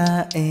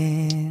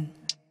mahihain.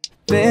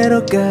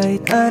 Pero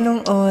kahit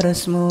anong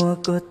oras mo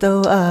ako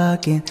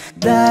tawagin,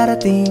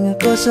 darating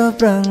ako,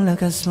 sobrang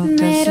lakas mo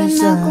kasi Meron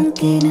sa'kin. akong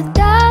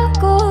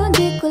tinatago,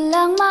 di ko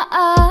lang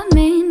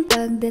maamin.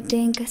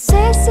 Pagdating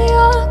kasi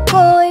sa'yo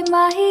ako'y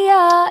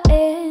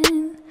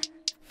mahihain.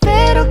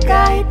 Pero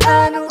kahit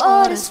anong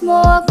oras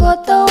mo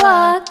ako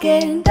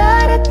tawagin,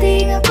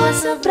 darating ako,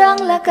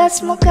 sobrang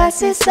lakas mo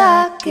kasi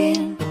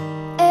sa'kin.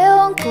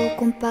 Ewan ko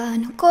kung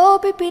paano ko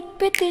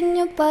pipit-pitin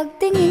yung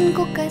pagtingin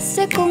ko,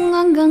 kasi kung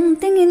hanggang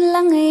tingin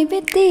lang ay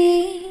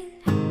bitin.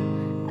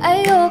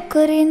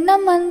 Ayoko rin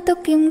naman to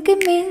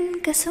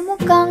kim-kimin, kaso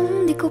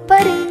mukhang di ko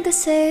pa rin to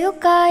sa'yo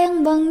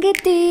kayang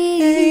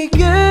banggitin. Hey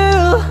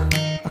girl,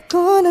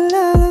 ako na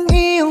lang ang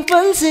iyong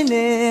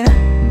pansinin.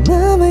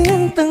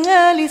 Mamayang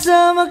tanghali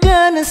sama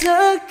ka na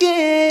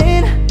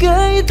sa'kin.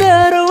 Kahit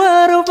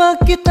araw-araw pa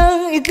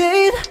kitang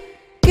i-date,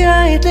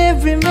 kahit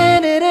every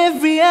minute,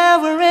 every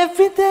hour,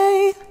 every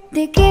day.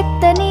 Di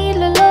kita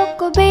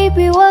niloloko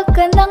baby, wag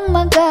ka nang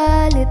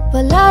magalit.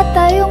 Wala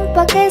tayong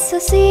pake sa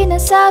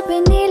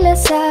sinasabi nila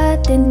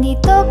sa'tin.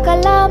 Dito ka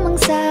lamang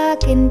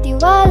sa'kin,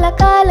 tiwala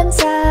ka lang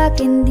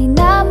sa'kin. Di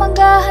na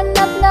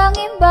maghahanap ng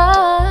iba.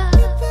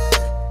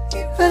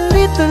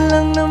 Nandito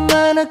lang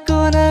naman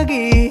ako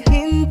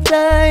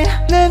naghihintay,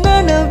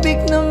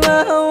 nananabik na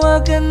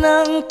mahawakan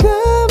ng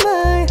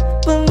kamay.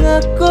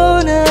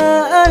 Pangako na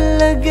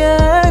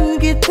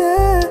alagaan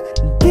kita,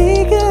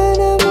 di ka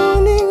na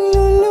muling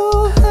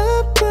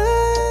luluha pa.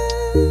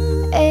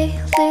 Eh,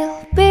 Lil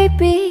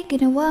baby,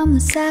 ginawa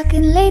mo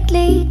sa'kin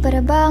lately.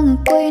 Para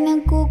bang ako'y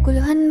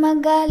nagkukuluhan,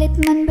 magalit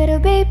man. Pero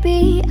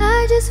baby,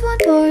 I just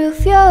want more of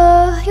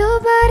your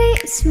body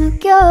is my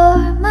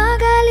cure.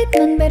 Magalit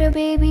man, pero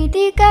baby,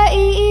 di ka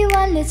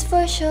iiwan, let's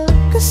for sure.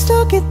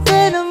 Gusto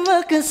kita na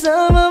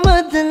makasama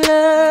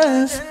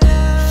madalas,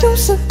 yung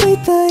sabay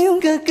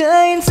tayong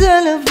kakain sa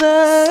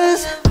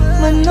labas,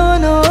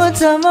 manonood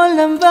sa mall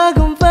ng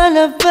bagong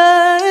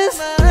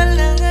palabas. Mahal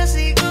na nga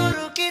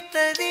siguro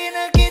kita, di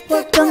na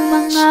kita kang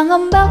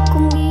mangangamba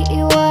kung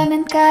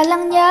iiwanan ka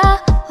lang niya.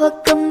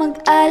 Huwag kang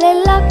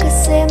mag-alala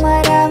kasi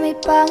marami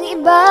pang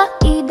iba.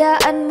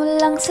 Idaan mo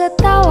lang sa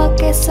tawa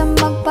kesa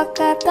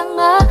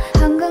magpakatanga.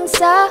 Hanggang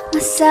sa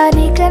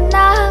masanay ka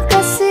na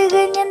kasi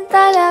ganyan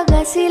talaga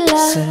sila.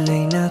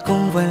 Sanay na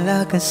kung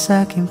wala ka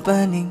sa'king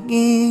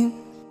paningin.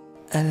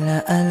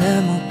 Alaala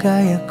mo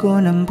kaya ko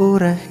nang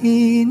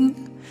burahin.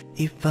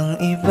 Ibang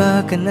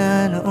iba ka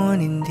na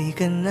noon, hindi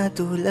ka na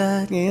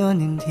tulad ngayon.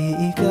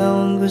 Hindi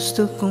ikaw ang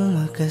gusto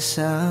kong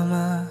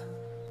makasama.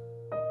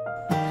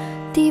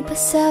 Di ba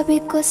sabi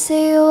ko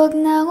sa'yo wag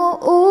na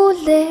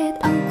uulit?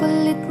 Ang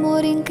kulit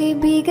mo rin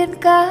kaibigan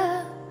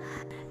ka.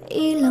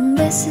 Ilang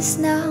beses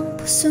na ang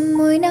puso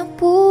mo'y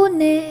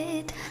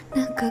napunit.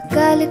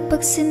 Nakagalit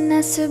pag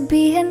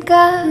sinasabihan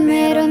ka.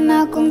 Meron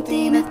akong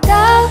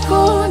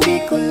tinatago,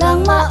 di ko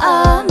lang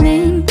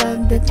maamin.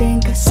 Pagdating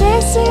kasi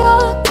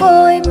sa'yo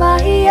ako'y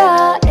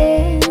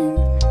mahiyain.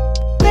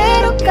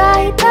 Pero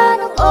kahit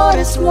anong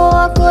oras mo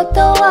ako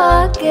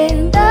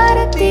tawagin,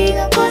 darating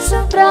ako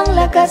sobrang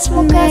lakas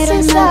mo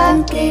kasi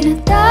sa'kin.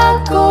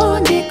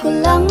 Tinatago, di ko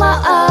lang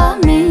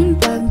maamin.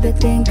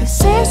 Pagdating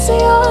kasi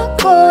sa'yo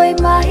ako'y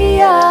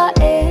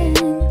mahiyain.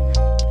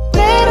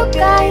 Pero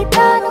kahit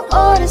anong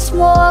oras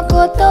mo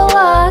ako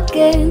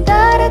tawagin,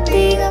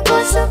 darating ako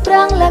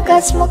sobrang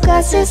lakas mo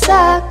kasi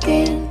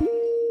sa'kin.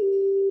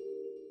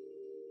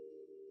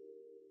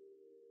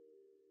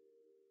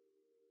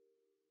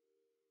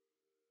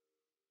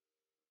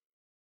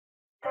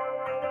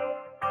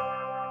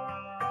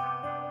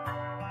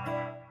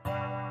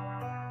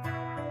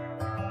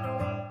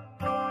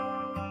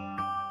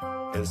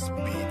 This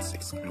Beats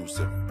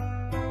exclusive.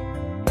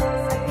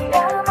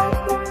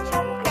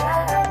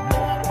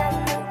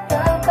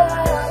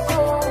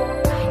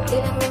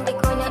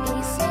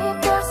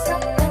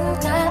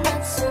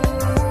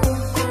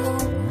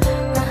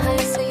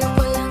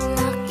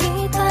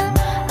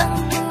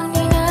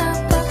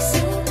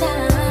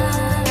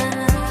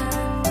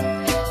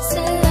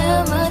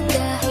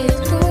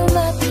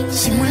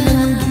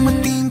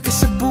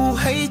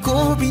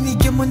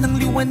 Ng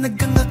liwanag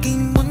ang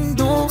aking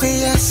mundo,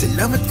 kaya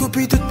salamat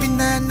Cupido't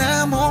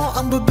pinana mo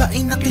ang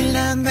babaeng na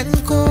kailangan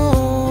ko.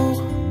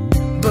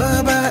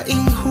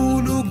 Babaeng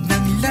hulog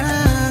ng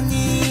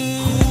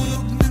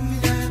langit,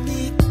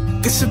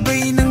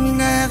 kasabay ng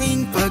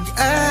aking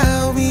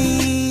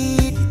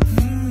pag-awit.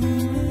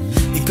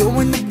 Ikaw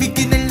ang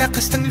nagbigay ng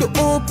lakas ng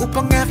loob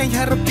upang aking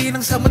harapin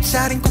ang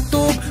samot-saring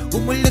kutob.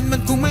 Umulan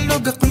man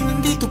kumalog, ako'y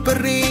nandito pa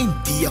rin.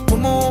 Di ako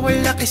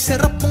mawawala kay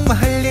sarap mong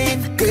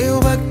mahalin. Kaya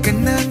wag ka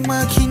nang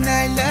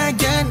maghinala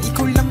dyan,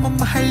 ikaw lang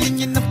mamahalin,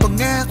 yan ang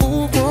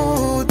pangako ko.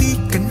 Di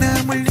ka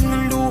na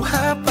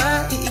malululuha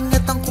pa,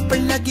 iingatan ko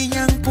palagi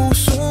ang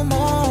puso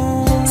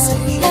mo.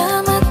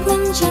 Salamat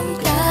nandyan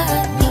ka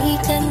at di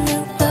ka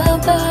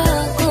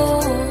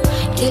nagbabago.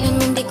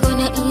 Kailanman di ko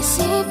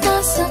naisip na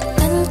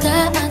saktan ka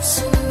at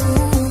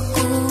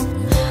sumuko.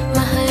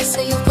 Mahal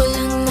sa'yo ko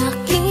lang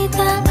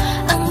nakita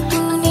ang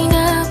tunay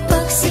na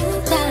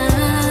pagsinta.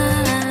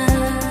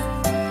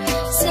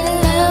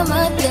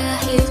 Salamat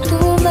dahil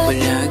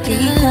tumating ka. Palagi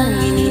kong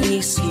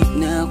iniisip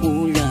na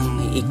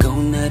kulang, ikaw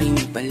na rin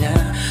pala.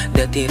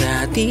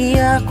 Dati-rati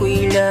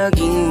ako'y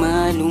laging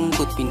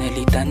malungkot,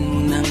 pinalitan mo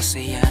ng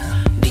saya.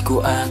 Di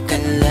ko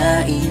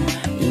akalain,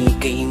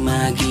 ika'y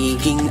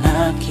magiging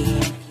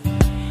akin.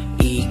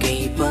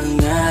 Ika'y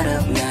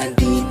pangarap na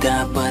di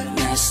dapat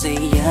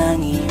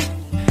nasayangin.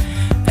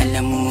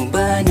 Alam mo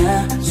ba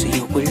na,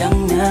 sa'yo ko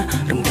lang na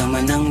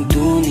ramdaman ang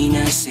tunay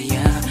na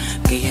saya.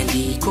 Kaya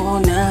di ko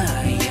na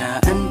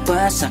hayaan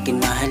pa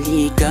sa'kin mahal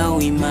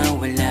ikaw'y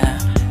mawala.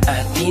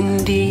 At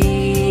hindi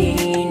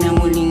na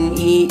muling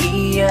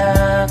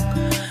iiyak,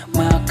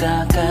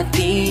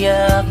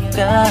 makakatiyak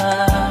ka.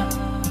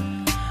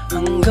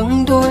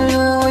 Hanggang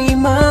dulo'y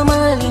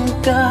mamaling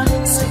ka.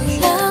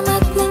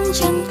 Salamat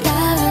nandyan ka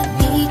at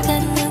di ka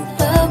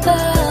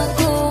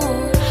nagbabago.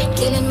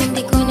 Kailanman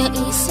di ko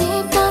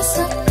naisip na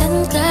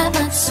saktan ka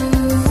at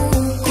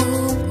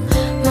sumuko.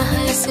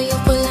 Mahal sa'yo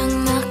ko lang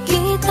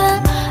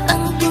nakita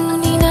ang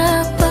tunay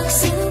na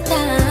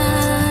pagsinta.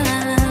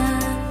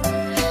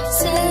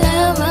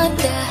 Salamat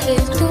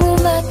dahil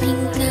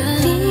tumating ka.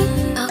 Di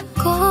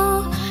ako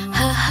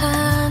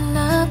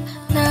hahanap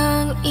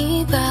ng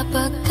iba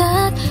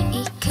pagkat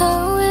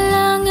ikaw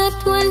lang at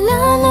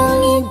wala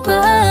nang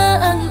iba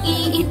ang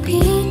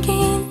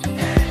iibigin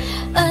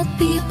at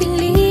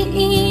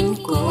pipiliin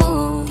ko.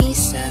 Di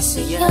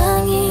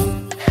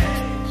sasayangin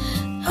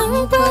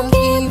ang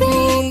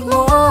pag-ibig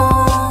mo.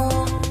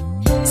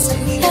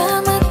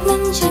 Salamat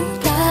nandyan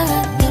ka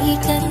at di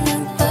ka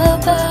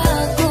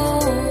nagbabago.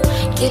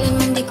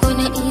 Kailanman di ko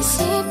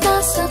naisip na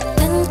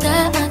saktan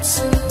ka at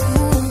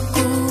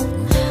sumuko.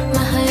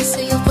 Mahal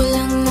sa'yo ko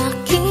lang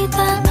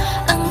nakita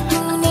ang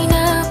tunay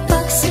na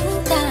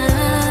pagsinta.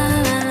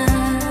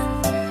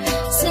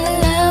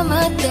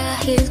 Salamat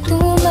dahil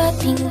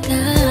tumating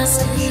ka.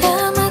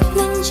 Salamat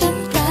nandyan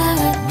ka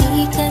at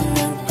di ka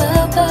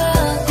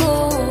nagbabago.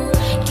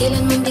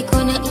 Kailanman di ko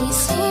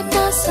naisip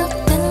na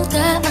saktan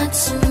ka at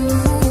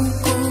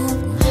sumuko.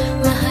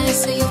 Mahal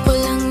sa'yo ko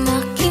lang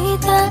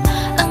nakita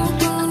ang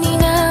tunay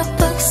na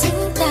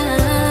pagsinta.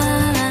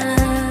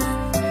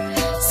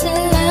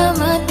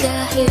 Salamat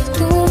dahil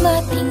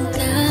dumating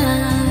ka.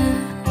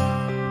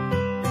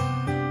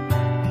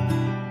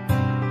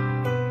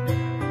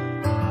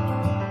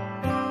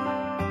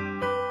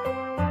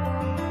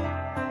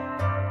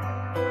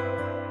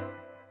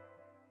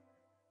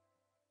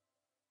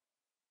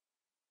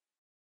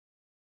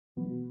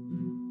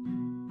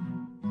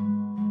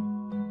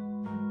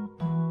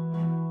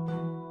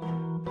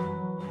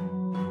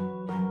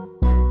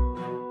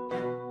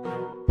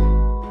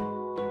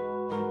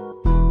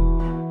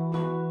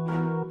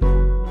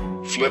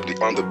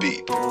 Flipped on the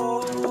beat.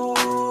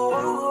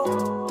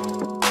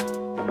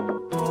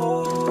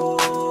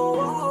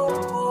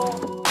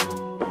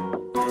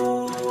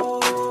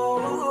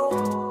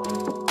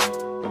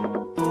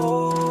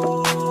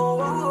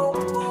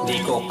 Di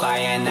ko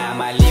kaya na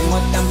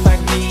malimot ang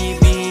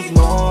pag-ibig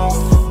mo.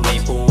 May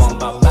puwang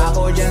pa ba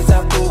ko dyan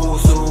sa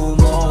puso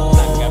mo?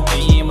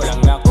 Tanggapin mo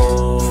lang ako,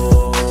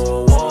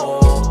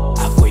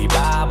 ako'y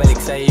babalik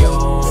sa'yo.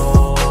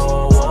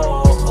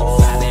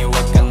 Sana'y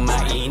huwag kang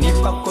mainip,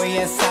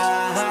 ako'y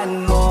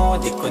asahan mo.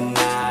 Di ko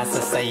na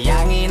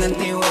sasayangin ang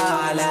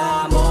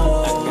tiwala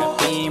mo.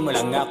 Tanggapin mo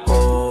lang ako,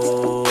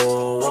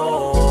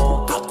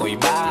 ako'y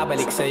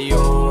babalik sa'yo.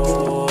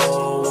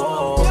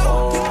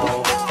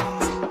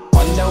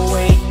 On the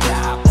way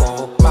na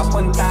ako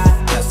papunta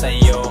na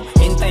sa'yo,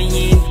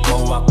 hintayin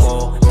mo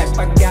ako,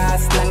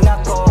 nagpag-gas lang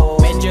ako.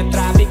 Medyo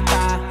traffic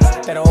pa,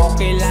 pero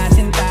okay lang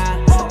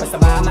sinta. Basta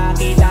ba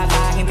makita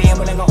ka, hintayin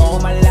mo lang ako,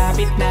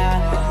 malapit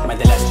na.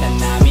 Madalas na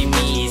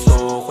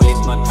namimiso, kulit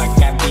mo't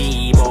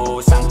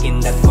pagkabibo.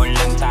 Sangkindat mo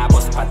lang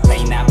tapos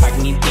patay na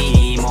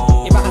pagngiti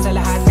mo. Iba ka sa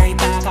lahat kahit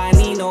na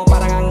kanino,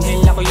 parang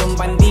anghel ako yung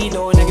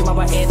bandido. Naging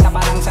mabait na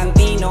parang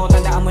Santino,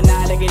 tandaan mo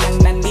na lagi lang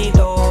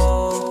nandito.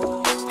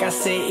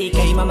 Kasi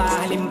ika'y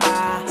mamahalin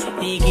pa,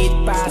 higit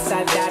pa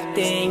sa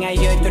dati.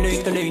 Ngayon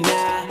tuloy-tuloy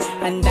na,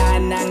 handa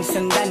nang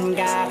sundan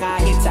ka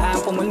kahit saan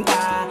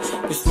pumunta.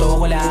 Gusto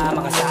ko lang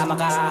makasama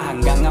ka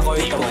hanggang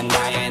ako'y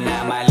tumanda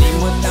na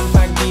malimot ang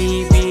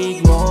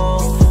pag-ibig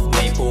mo.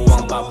 May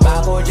puwang pa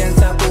ba ko dyan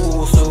sa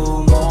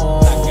puso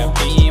mo?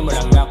 Tanggapin mo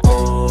lang ako,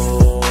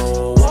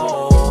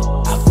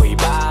 ako'y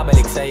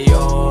babalik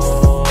sa'yo.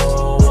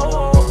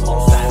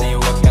 Sana'y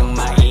huwag kang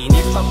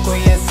mainip,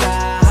 ako'y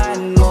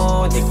asahan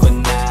mo. Di ko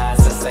na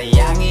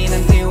sasayangin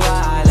ang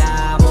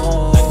tiwala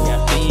mo.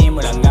 Tanggapin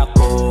mo lang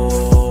ako,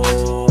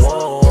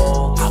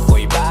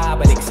 ako'y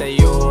babalik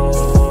sa'yo.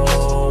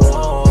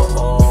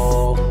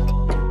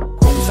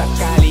 Kung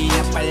sakali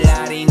na pala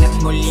rin at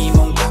muli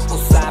mong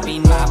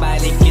kausapin,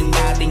 mabalik yung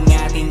dating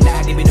atin,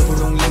 dati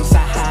binubulong lang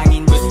sa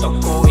hangin. Gusto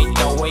ko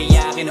ikaw ay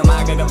akin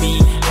umaga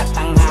gabi at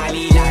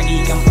tanghali,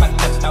 lagi kang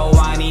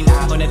pagtatawanin.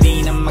 Ako na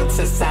din ang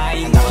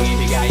magsasayin, ako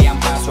ibigay ang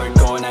password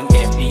ko ng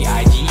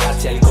FBIG at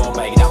cell ko.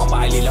 Paig na ako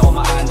paalila o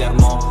ma-under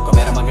mo, kung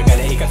meron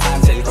magagala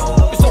ika-cancel ko.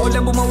 Gusto ko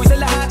lang bumawi sa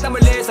lahat na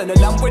mali, sana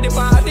lang pwede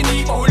pa at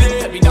hindi pa huli.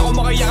 Sabi na ako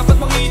makayakap at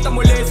makita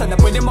muli, sana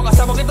pwede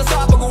makasama kita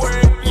sa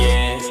pag-work.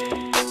 Yes,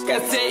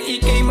 kasi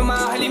ika'y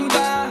mamahalin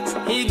ba,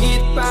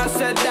 higit pa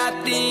sa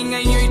dati.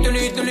 Ngayon'y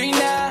tuloy-tuloy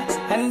na,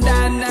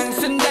 handa nang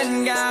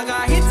sundan ka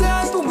kahit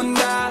saan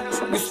pumunta.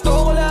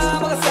 Gusto ko lang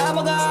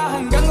makasama ka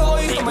hanggang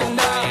ako'y tumanda.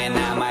 Di ko kaya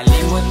na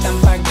malimot ang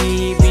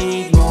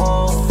pag-ibig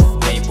mo.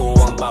 May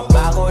puwang pa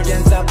ba ko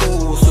dyan sa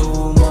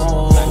puso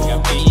mo?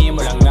 Tanggapin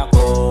mo lang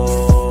ako,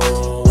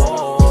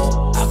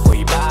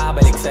 ako'y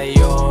babalik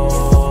sa'yo.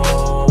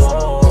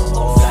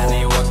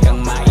 Sana'y huwag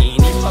kang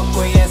mainip,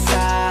 ako'y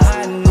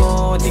asahan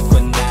mo. Di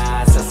ko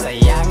na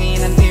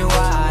sasayangin ang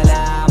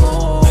tiwala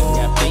mo.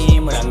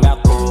 Tanggapin mo lang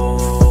ako,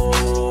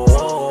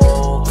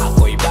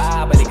 ako'y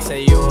babalik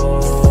sa'yo.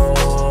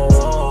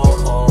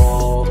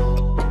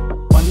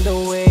 On the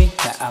way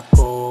na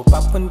ako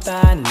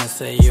papunta na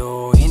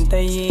sa'yo,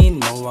 hintayin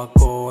mo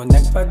ako,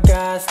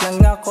 nagpag-gas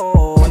lang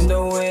ako. On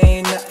the way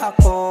na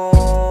ako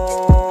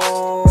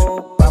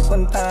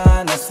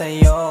papunta na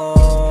sa'yo.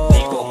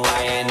 Di ko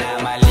kaya na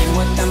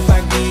malimot ang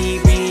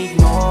pag-ibig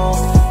mo.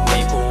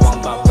 May puwang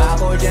pa ba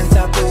ko dyan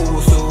sa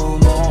puso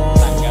mo?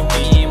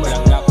 Tanggapin mo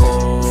lang ako,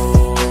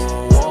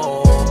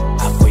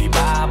 ako'y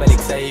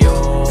babalik sa'yo.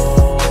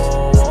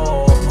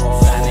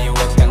 Sana'y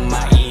huwag kang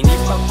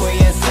mainip, ako'y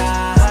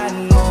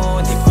asahan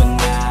mo. Di ko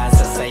na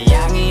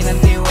sasayangin ang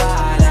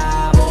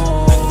tiwala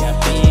mo.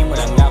 Tanggapin mo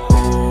lang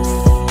ako,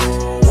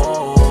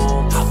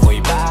 ako'y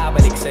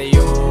babalik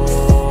sa'yo.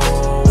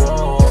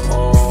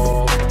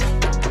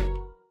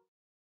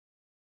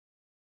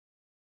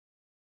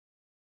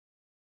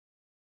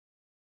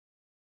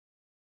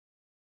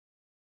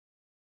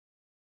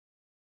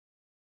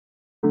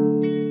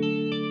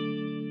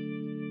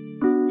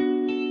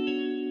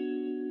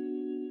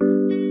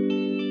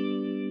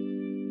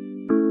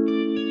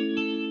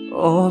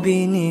 Oh,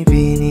 Bini,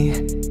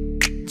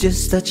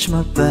 just touch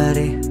my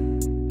body.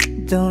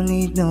 Don't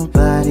need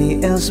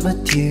nobody else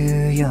but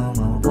you. You're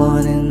my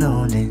one and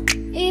only.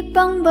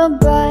 Ibang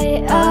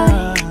babae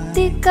ay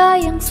di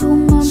kayang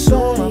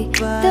sumabay.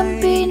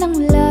 Dampi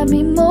ng lahat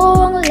labi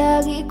mo ang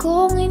lagi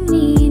kong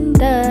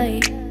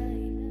inihintay.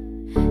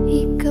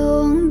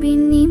 Ikaw ang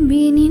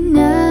binibini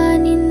na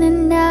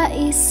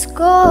ninanais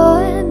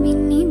ko,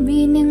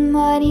 binibining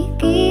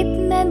marikit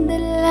na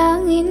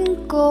dalangin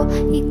ko.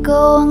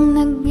 Ikaw ang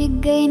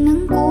nagbigay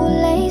ng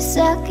kulay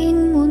sa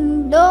aking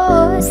mundo.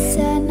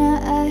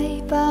 Sana ay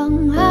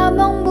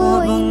panghabang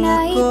buhay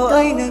na ito. Habang ako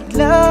ay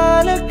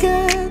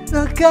naglalakad,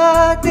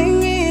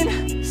 nakatingin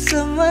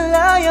sa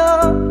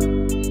malayo,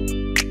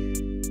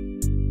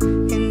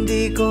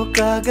 hindi ko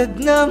kagad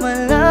na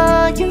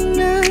malayo,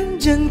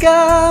 nandyan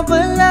ka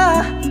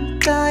pala.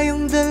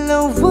 Tayong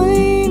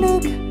dalawa'y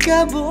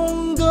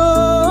nagkabunggo.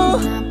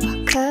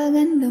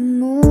 Napakaganda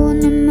mo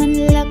naman,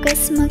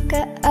 lakas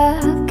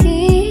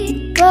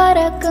makaakit.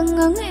 Para kang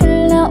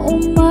anghel na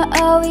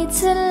umaawit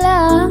sa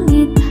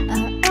langit.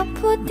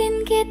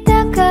 Aabutin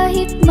kita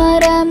kahit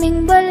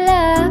maraming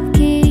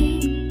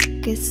balakid,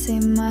 kasi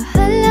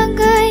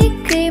mahalaga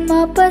ika'y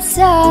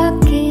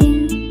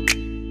mapasakin.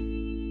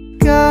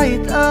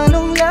 Kahit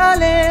anong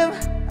lalim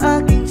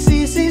aking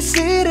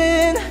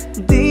sisisirin,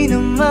 di na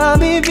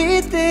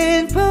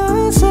mabibitin pa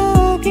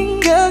sa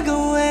aking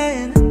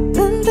gagawin.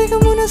 Nantay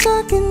ka muna sa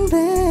akin,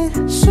 babe,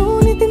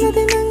 sulitin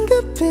natin ang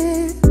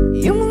gabi,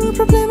 yung mga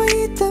problema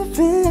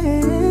itabi.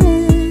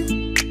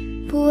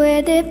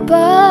 Pwede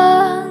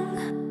bang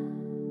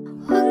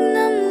huwag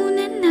na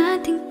muna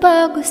nating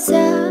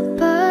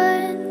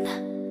pag-usapan?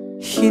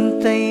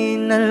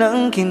 Hintayin na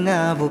lang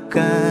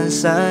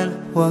kinabukasan,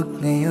 huwag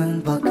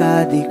ngayon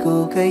baka di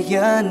ko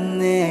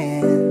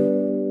kayanin.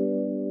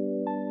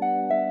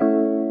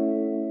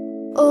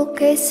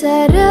 Okay,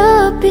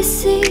 sarap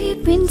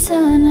isipin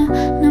sana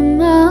na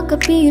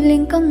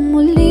makapiling kang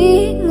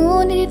muli.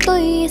 Ngunit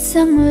ito'y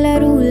isang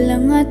laro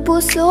lang at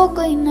puso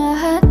ko'y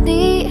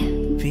nahati.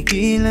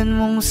 Pigilan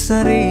mong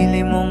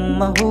sarili mong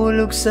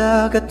mahulog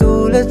sa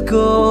katulad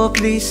ko,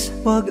 please,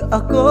 wag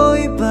ako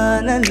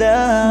iba na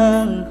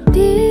lang.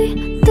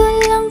 Dito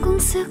lang kung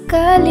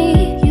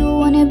sakali you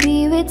wanna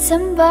be with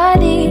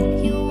somebody,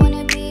 you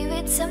wanna be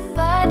with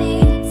somebody.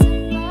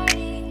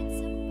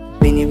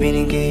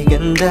 Binibining kay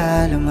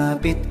ganda,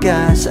 lumapit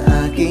ka sa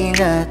akin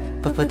at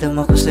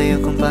papadama ko sa'yo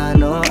kung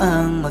paano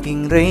ang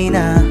maging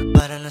reyna,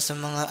 para na sa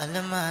mga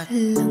alamat.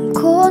 Alam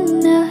ko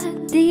na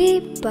di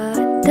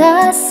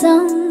patas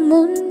ang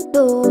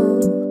mundo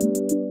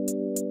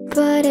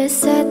para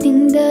sa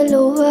ating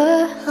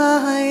dalawa.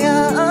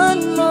 Hahayaan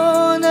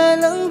mo na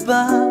lang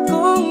ba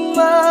kung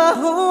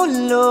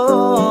mahulog?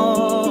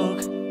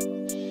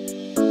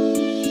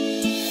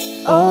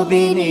 Oh,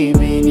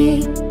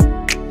 bini-bini,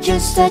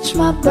 just touch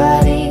my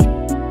body.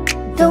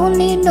 Don't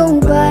need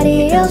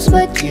nobody else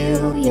but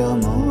you. You're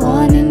my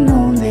one and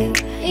only.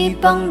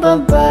 Ibang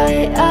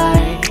babae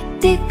ay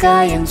di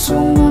kayang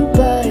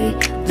sumabay.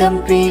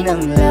 Dampi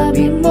ng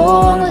labi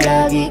mo ang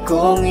lagi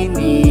kong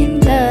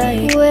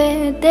inihintay.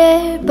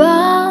 Pwede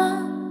ba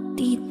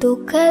dito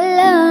ka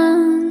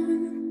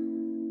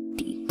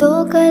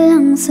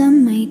lang sa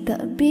may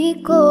tabi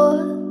ko?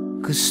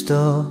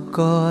 Gusto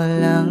ko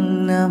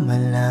lang na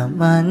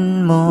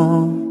malaman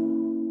mo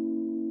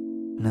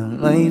na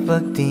may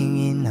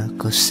pagtingin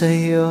ako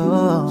sa'yo.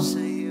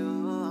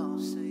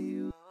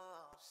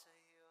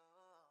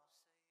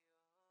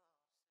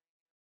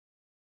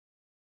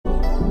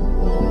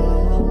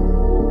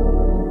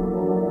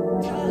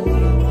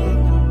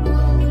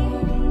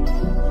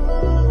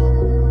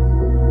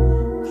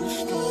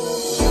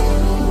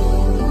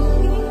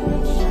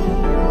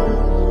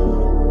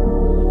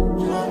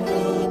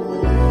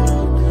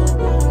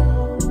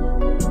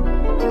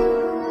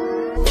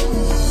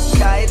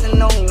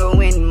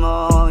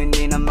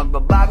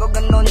 Magbabago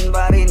ganun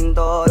ba rin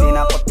to? Di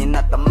na ko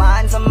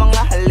tinatamaan sa mga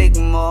halik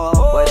mo.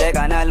 Pwede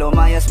ka na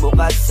lumayas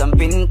bukas ang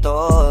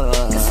pinto,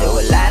 kasi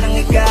wala nang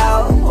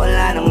ikaw,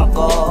 wala nang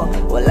ako,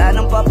 wala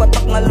nang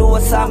papatak na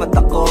luwas sa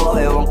mata ko.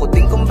 Ewan ko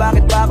din kung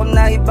bakit ba ako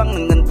naibang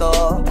ng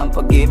ganito. Ang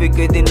pag-ibig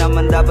ko din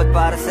naman dapat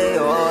para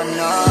sa'yo.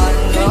 No,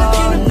 no,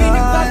 no,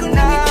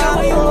 no,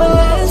 ikaw ay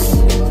umalis.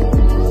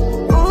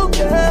 Oh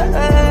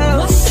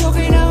girl, mas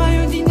okay na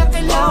ngayon, di na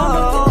kailangan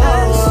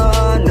magtigas.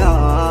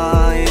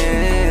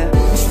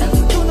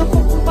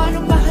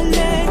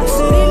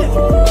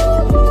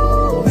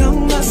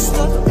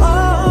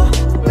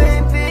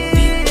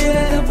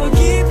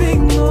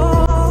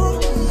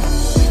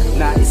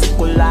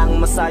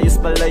 Masayos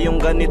pala yung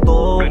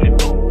ganito.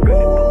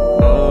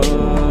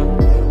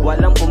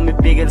 Walang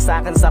pumipigil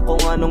sa'kin sa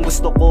kung anong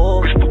gusto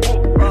ko.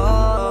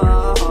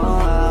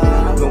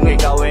 Kung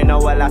ikaw ay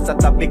nawala sa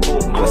tabi ko,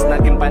 mas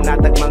naging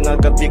panatag mga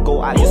gabi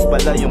ko. Ayos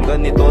pala yung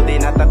ganito, di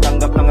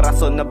natatanggap ng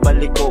rason na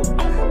balik ko.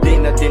 Di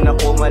na din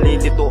ako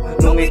malilito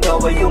nung ikaw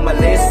ay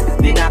umalis.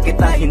 Di na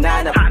kita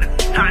hinanap,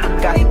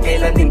 kahit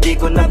kailan hindi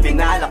ko na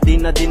binalak. Di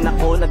na din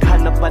ako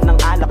naghanap pa ng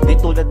alak. Di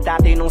tulad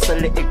dati nung sa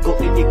liig ko,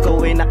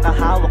 ikaw ay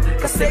nakahawak.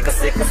 Kasi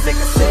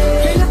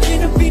kailan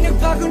kinang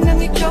pinagbago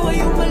nang ikaw ay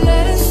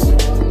umalis.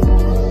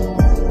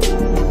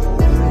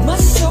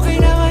 Mas okay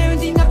na ngayon,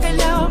 di na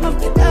kailangan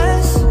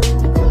magtitas.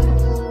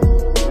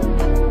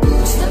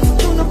 Mas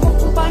natutunan ko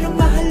kung paano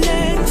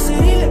mahalin ang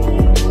sarili.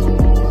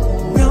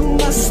 No,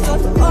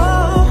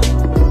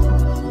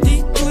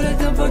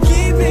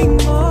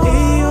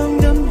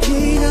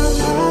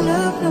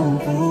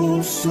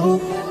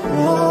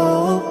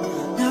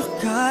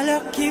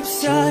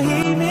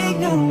 himig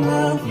ng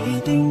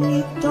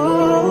awiting ito.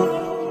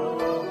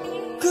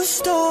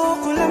 Gusto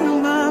ko lang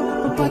naman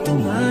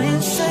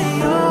magpatunayan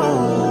sa'yo,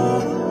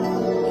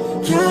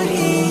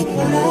 kahit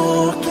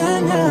wala ka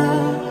na,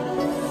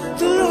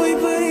 tuloy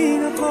pa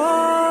rin ako.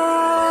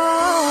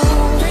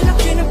 Kailan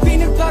ka na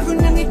pinagbago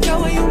nang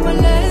ikaw ay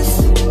umalis?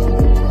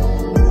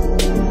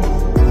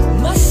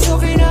 Mas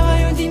okay na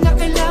ngayon, di na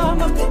kailangan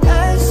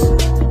magtiis.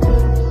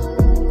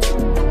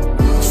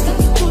 Basta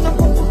natutunan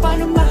kung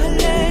paano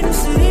mahalin ang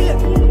sarili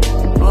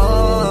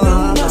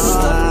nang mas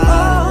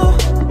totoo,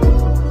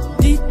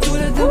 di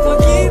tulad ng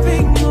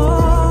pag-ibig mo.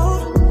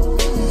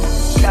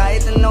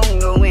 Kahit anong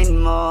gawin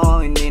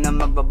mo, hindi na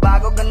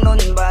magbabago, ganun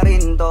pa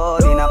rin to.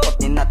 Di na ako't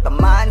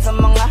tinatamaan sa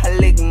mga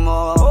halik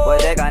mo.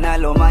 Pwede ka na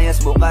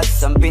lumayas,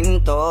 bukas ang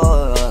pinto.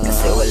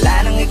 Kasi wala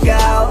nang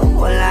ikaw,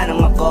 wala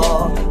nang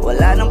ako,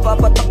 wala nang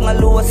papatak na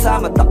luwas sa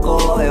mata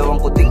ko. Ewan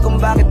ko din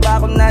kung bakit pa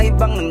ako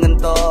naibang ng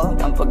ganito.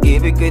 Ang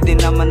pag-ibig ko'y di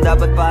naman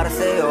dapat para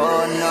sa'yo.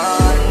 No,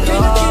 no,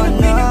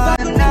 no,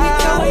 no.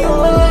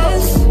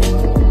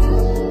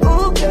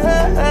 Oh,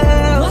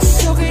 girl, mas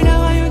okay na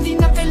ngayon, di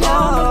na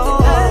kailangan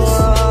magtiis.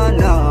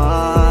 no,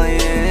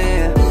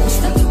 yeah.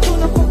 Basta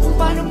natutunan ko kung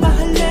paano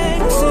mahalin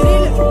ang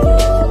sarili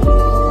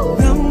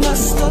nang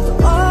mas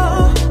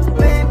totoo,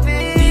 Baby,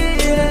 di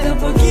tulad ng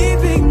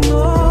pag-ibig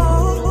mo.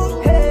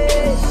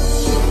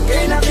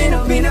 Kailan ka na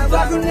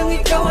binabago nang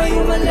ikaw ay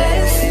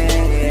umalis?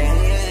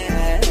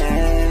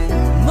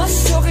 Mas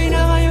okay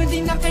na ngayon, di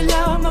na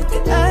kailangan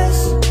magtiis.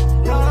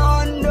 no,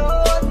 no,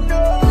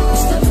 no.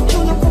 Basta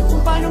natutunan ko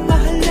kung paano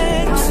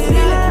mahalin ang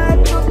sarili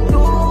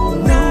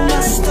nang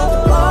mas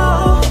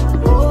totoo,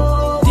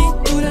 di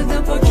tulad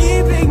ng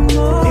pag-ibig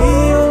mo.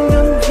 Iyong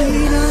ang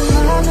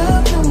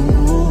hinahanap ng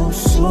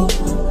puso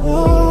ko,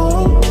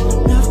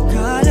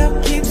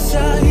 nakalakip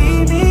sa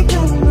himig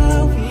ng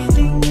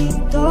awiting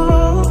ito.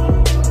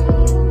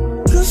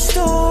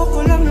 Gusto ko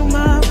lang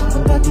naman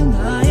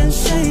magpatunayan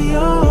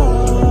sa'yo,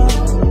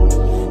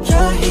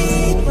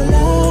 kahit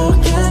wala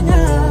ka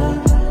na,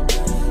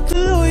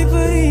 tuloy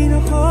pa rin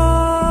ako.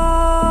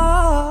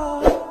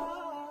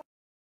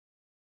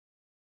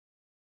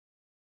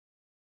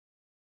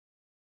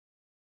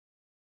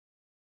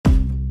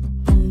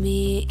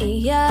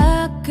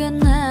 Umiiyak ka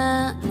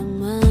na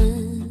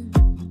naman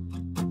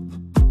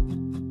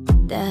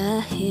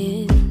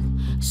dahil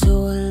sa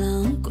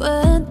walang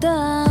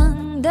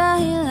kwentang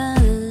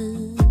dahilan.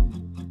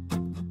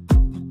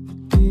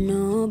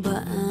 Ano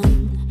ba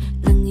ang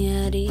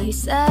nangyari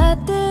sa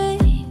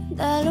ating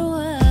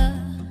dalawa?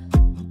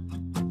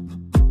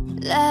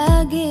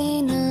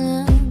 Lagi na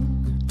lang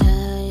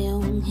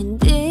tayong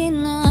hindi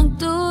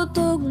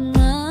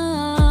nagtutugma.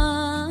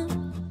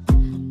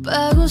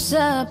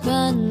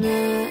 Pag-usapan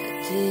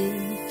natin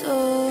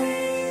to,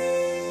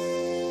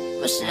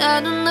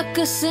 masyado na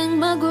kasing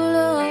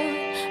magulo.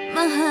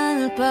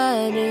 Mahal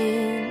pa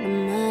rin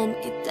naman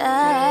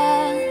kita,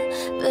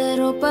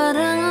 pero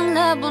parang ang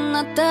labo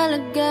na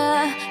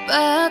talaga.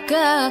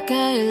 Baka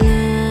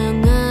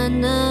kailangan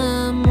na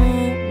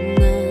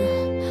muna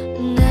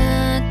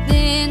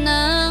natin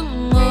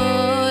ang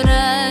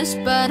oras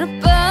para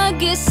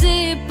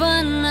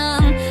pag-isipan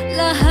ng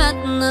lahat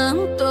ng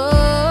to.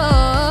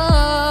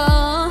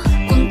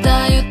 Kung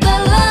tayo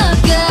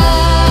talaga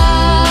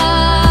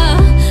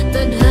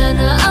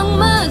tadhana ang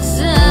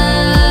magsasabi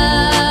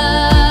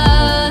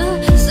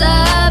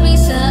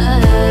sa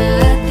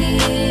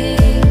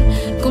atin,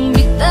 kung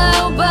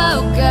bitaw ba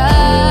o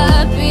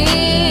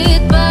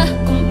kapit ba,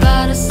 kung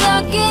para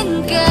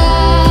sa'kin ka,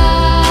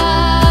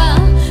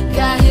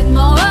 kahit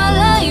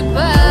mawalay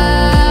pa,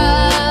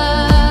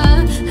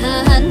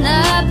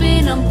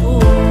 hahanapin ang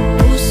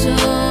puso,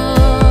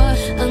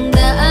 ang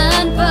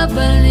daan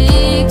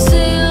pabalik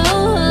sa'yo.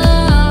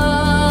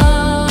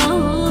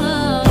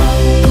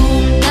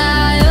 Kung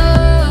tayo,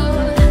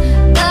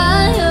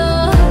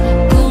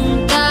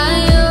 kung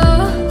tayo,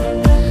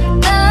 kung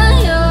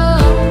tayo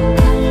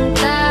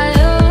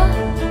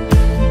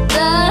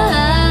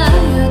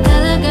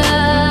talaga,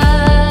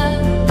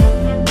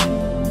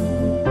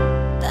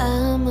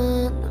 tama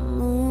na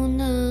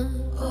muna.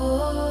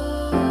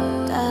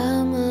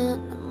 Tama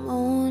na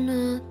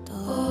muna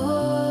to.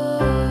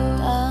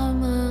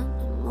 Tama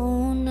na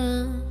muna.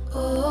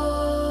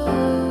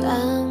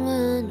 Tama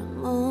na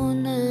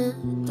muna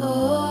to.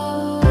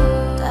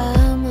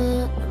 Tama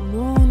na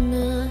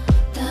muna.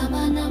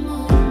 Tama na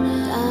muna.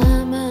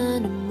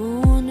 Tama na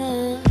muna.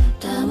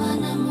 Tama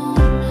na muna.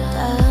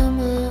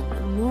 Tama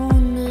na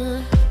muna.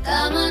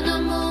 Tama na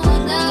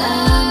muna.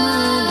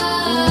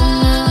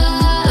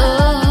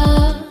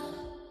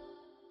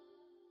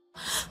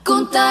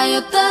 Kung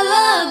tayo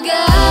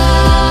talaga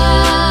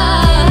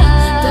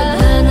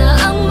tadhana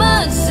ang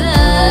magsasabi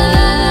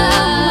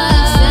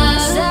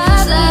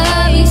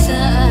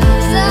sa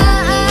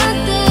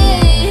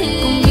atin,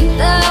 kung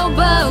bitaw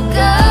ba o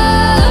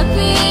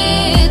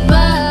kapit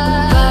ba,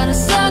 kung para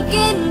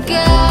sa'kin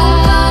ka,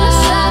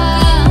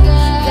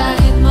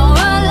 kahit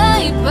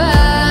mawalay pa,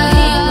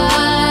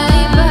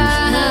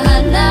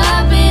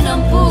 hahanapin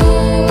ang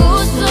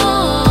puso,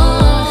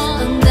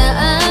 ang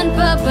daan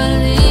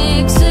pabalik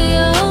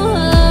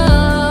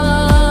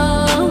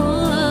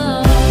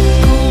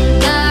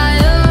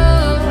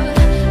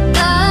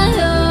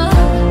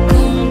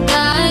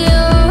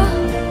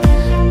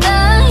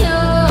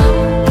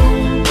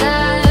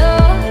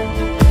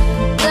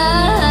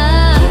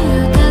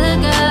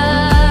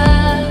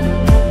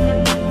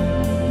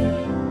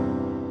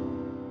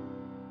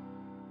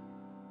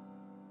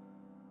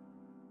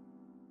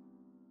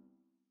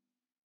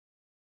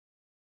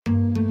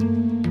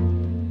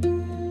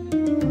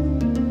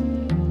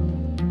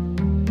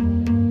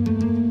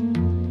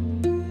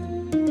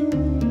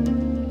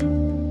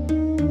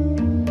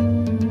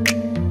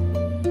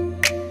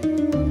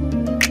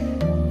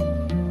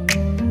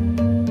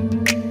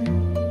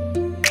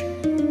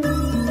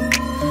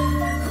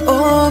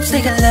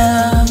teka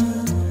lang,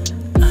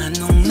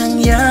 anong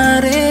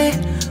nangyari?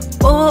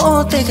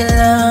 Oo, teka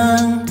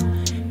lang,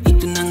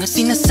 ito na nga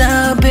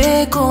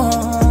sinasabi ko.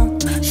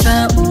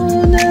 Sa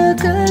una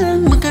ka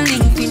lang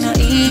magaling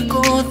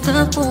pinaikot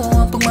ako.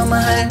 Ang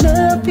pagmamahal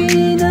na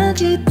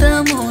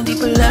pinakita mo di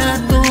pala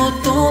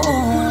totoo.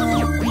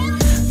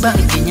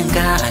 Bakit ganyan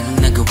ka? Anong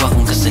nagawa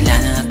kong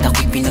kasalanan at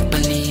ako'y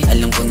pinagpali?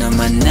 Alam ko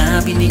naman na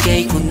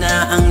binigay ko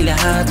na ang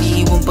lahat.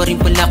 Iiwan pa rin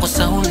pala ko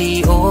sa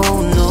huli,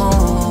 oh no.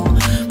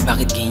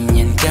 Bakit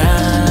ganyan ka?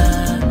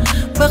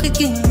 Bakit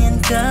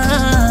ganyan ka?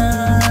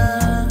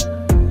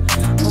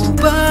 Oh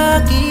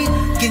bakit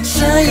ganyan?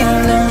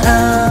 Sayang lang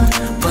ang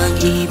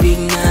pag-ibig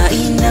na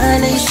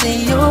inalay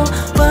sa'yo.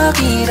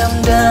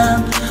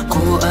 Pakiramdam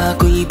ko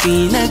ako'y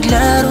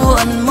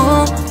pinaglaruan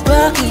mo.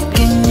 Bakit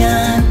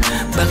ganyan?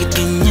 Bakit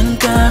ganyan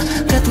ka?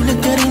 Katulad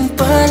ka rin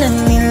pala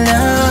nila.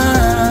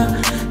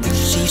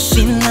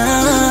 Nagsisi na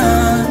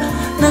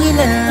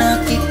nakilala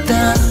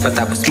kita.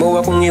 Matapos mo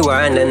akong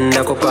iwanan,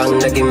 ako pang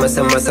naging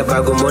masama sa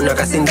bago mo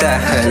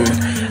nakasintahan.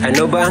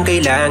 Ano ba ang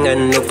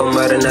kailangan upang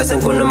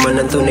maranasan ko naman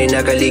ang tunay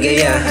na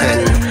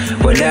kaligayahan?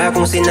 Wala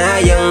akong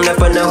sinayang na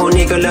panahon,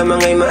 ikaw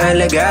lamang ay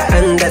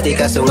maalagaan. Dati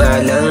kaso nga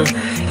lang,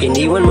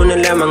 iniwan mo na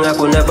lamang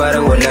ako na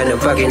parang wala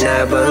nang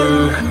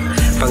pakinabang.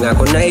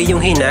 Pangako na iyong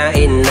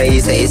hinain, na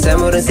isa-isa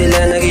mo rin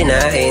sila na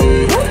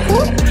ginain.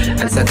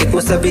 Ang sakit mo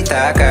sa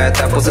bitaka,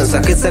 tapos ang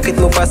sakit-sakit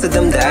mo pa sa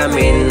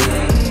damdamin.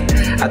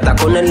 At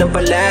ako na lang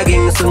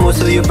palaging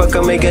sumusuyo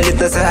pagka may galit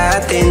na sa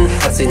atin.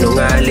 At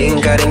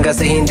sinungaling ka rin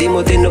kasi hindi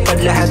mo tinupad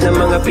lahat ng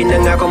mga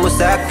pinangako mo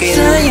sa'kin.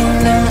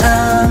 Sayang lang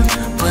ang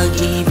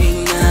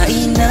pag-ibig na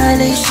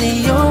inalay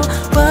sa'yo.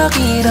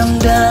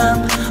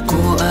 Pakiramdam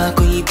ko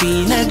ako'y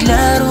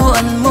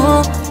pinaglaruan mo.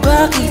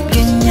 Bakit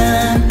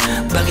ganyan?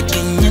 Bakit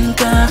ganyan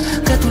ka?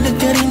 Katulad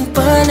ka rin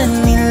pala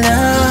nila.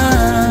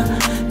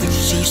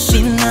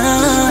 Nagsisi na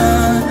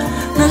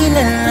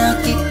nakilala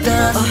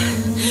kita.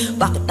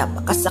 Bakit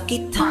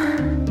napakasakit?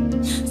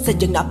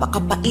 Sadyang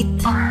napakapait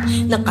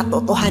ng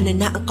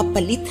katotohanan na ang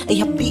kapalit ay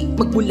habi.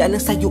 Magmula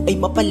lang sa'yo ay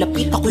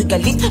mapalapit. Ako'y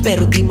galit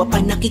pero di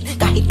mapanakit.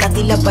 Kahit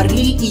katila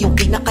baril, iyong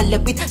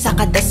pinakalabit. Sa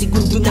kada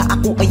segundo na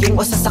ako ay iyong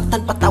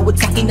masasaktan. Patawad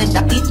sa'kin ang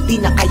dakit, di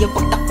na kayang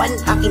pagtakpan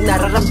aking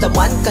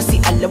nararamdaman. Kasi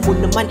alam mo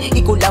naman,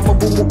 ikaw lamang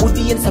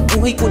bumubuti yan sa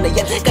buhay ko na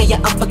yan. Kaya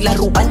ang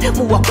paglaruan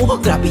mo ako,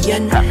 grabe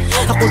yan.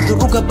 Ako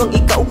durog habang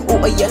ikaw, o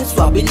ayan,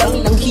 swabe lang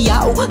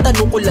hiyao.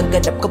 Tanong ko lang,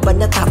 ganap ka ba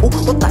na tao?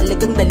 O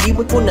talagang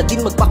nalimot mo na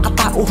din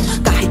magpakatao?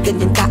 Kahit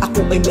ganyan ka,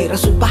 ako ay may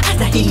rason pa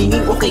na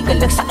hilingin okay ka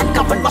lang saan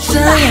ka man mapunta.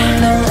 Sayang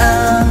lang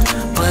ang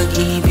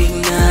pag-ibig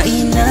na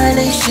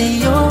inalay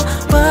sa'yo.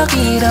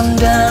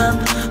 Pakiramdam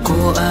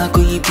ko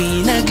ako'y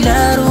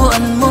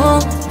pinaglaruan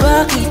mo.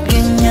 Bakit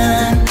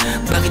ganyan?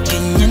 Bakit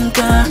ganyan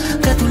ka?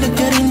 Katulad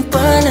ka rin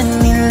pala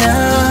nila.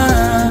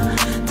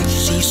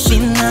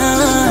 Nagsisi na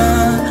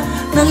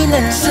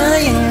nakilala.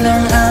 Sayang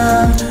lang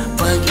ang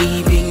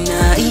pag-ibig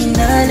na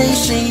inalay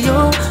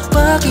sa'yo.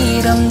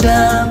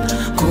 Pakiramdam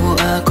ko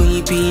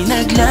ako'y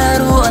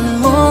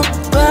pinaglaruan mo.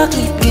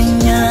 Bakit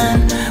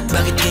ganyan?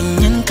 Bakit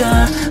ganyan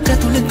ka?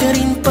 Katulad ka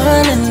rin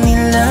pala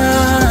nila.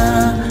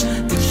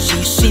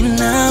 Nagsisi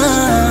na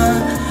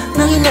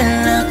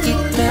nakilala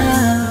kita.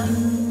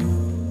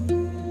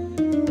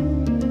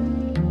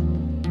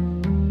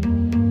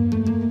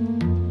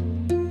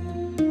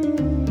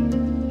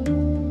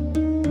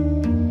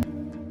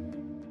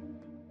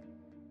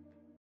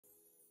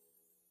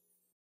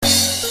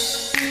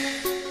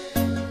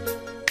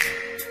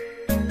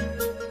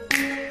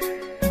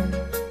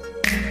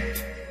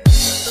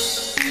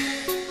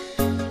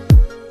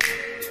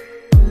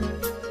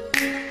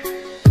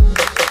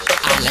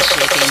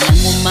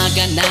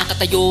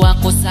 Nakatayo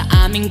ako sa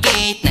aming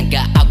gate,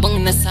 nag-aabang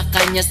na sa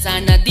kanya,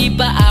 sana di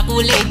ba ako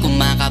late.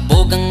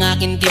 Kumakabog ang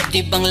aking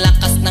dibdib, ang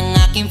lakas ng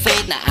aking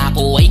faith, na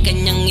ako ay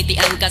kanyang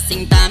ngitian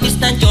kasing tamis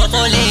ng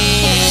chocolate.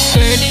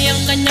 Curly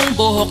ang kanyang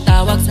buhok,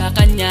 tawag sa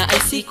kanya ay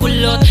si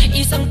kulot.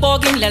 Isang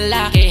poging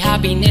lalaki,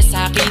 happiness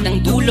sa akin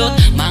ang dulot.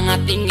 Mga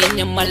tingin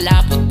niya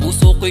malapot,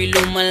 puso ko'y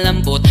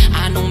lumalambot.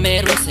 Anong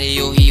meron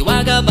sa'yo,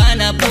 hiwaga ba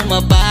na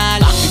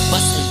bumabal? Bakit ba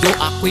sa'yo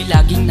ako'y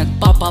laging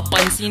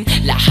nagpapapansin?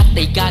 Lahat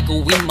ay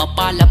gagawin,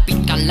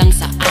 mapalapit ka lang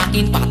sa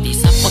akin. Pati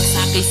sa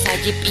pagsakay sa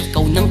jeep,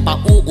 ikaw nang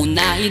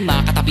pauunahin.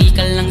 Makatabi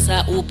ka lang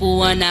sa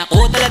upuan,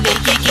 ako talaga'y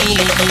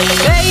kikiligin.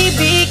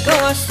 Baby ko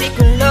si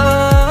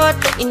kulot,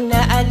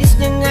 inaalis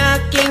ng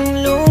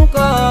aking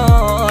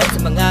lungkot. Sa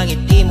mga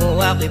ngiti mo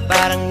ako'y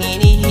parang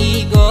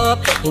inihigop.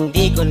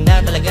 Hindi ko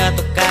na talaga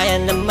to kaya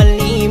na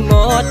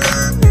malimot.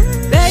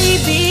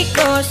 Baby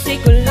ko si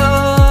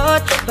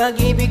kulot,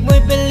 pag-ibig mo'y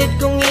pilit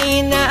kong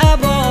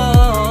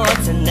inaabot.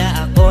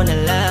 Sana ako na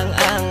lang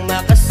ang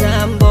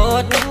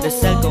makasambot.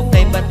 Dasal ko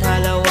kay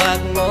Bathala,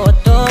 wag mo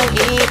tong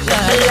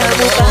itlala. Alam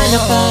mo ba na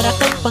para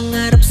kang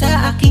pangarap sa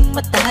aking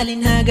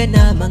matalinhaga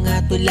na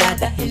mga tula?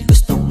 Dahil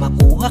gustong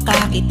makuha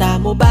ka, kita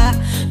mo ba?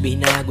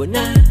 Binago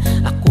na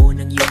ako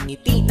ng iyong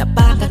ngiti.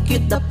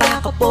 Napaka-cute,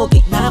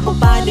 napaka-pogi na kung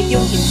paano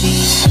yung hindi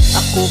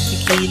ako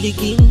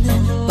kikiligin.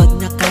 Pag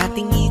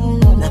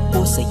nakatingin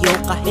ako sa'yo,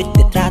 kahit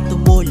litrato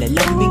mo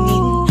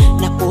lalambingin.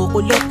 o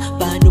kulot.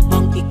 Paano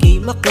bang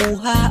ikay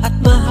makuha at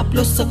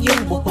mahaplos ang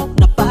iyong buhok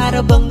na para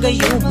bang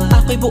gayuma?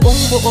 Ako'y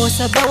buong buo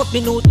sa bawat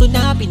minuto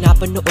na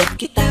pinapanood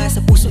kita. Sa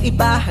puso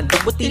iba,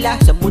 handog mo tila.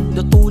 Sa mundo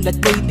tulad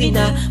mo'y di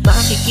na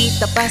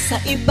makikita pa sa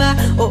iba.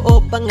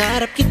 Oo,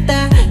 pangarap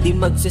kita, di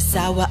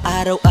magsasawa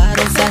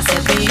araw-araw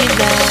sasabihin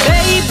na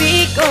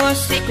baby ko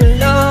si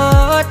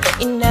kulot,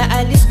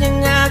 inaalis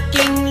ng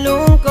aking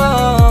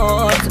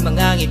lungkot. Sa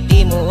mga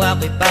ngiti mo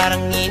ako'y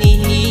parang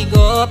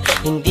inihigop.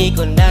 Hindi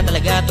ko na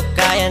talaga to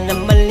kaya na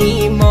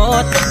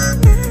malimot.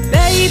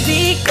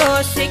 Baby ko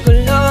si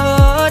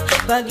kulot,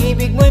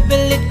 pag-ibig mo'y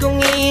pilit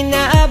kong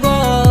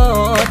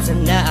inaabot.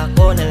 Sana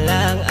ako na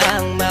lang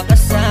ang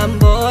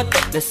makasambot.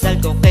 Dasal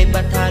ko kay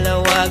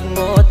Bathala, wag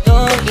mo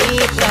tong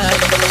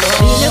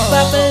ipagamot. Di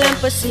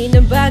nagpapalampasin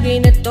ang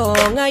bagay na to.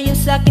 Ngayon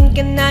sa'kin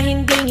ka na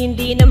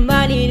hindi na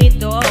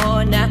malilito.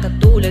 Na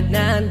katulad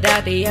ng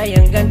dati ay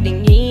hanggang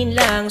tingin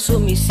lang.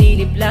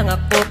 Sumisilip lang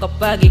ako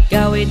kapag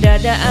ikaw ay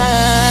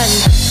dadaan.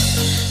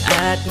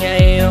 At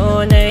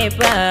ngayon ay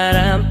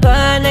parang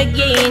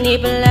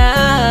panaginip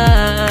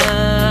lang.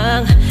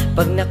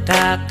 Pag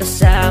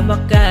nakakasama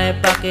ka,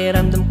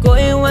 pakiramdam ko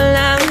ay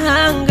walang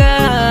hanggan.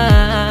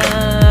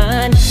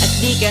 At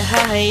di ka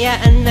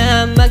hahayaan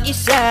na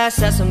mag-isa,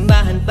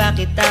 sasamahan pa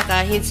kita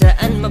kahit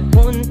saan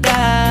magpunta.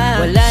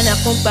 Wala na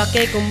akong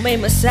pake kung may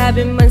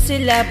masabi man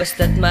sila,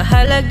 basta't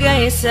mahalaga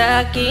ay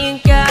sa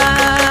akin ka.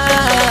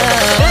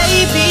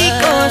 Baby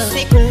ko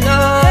si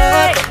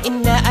kulot,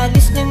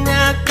 inaalis ng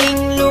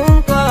aking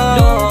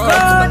lungkot.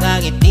 Sa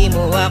mga ngiti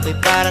mo ako'y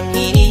parang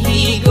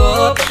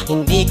hinihigop.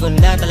 Hindi ko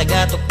na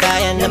talaga to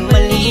kaya na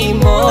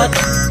malimot.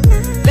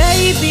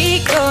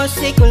 Baby ko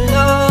si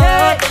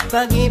kulot,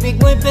 pag-ibig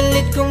mo'y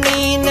pilit kong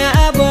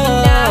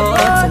inaabot.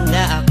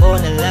 Sana ako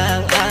na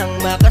lang ang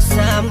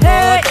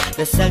makasambot.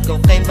 Dasal ko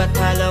kay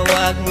Bathala,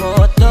 wag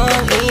mo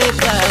tong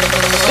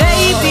ipagamot.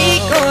 Baby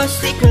ko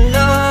si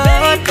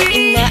kulot,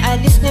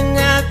 inaalis ng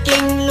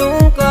aking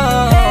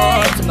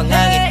lungkot. Sa mga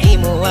ngiti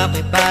mo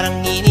ako'y parang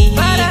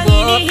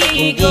hinihigop.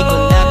 Hindi ko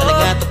na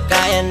talaga to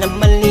kaya na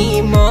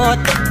malimot.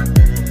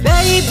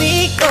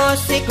 Baby ko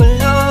si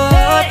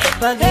kulot,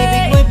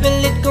 pag-ibig mo'y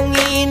pilit kong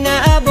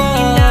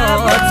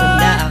inaabot.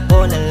 Sana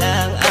ako na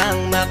lang ang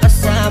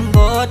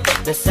makasambot.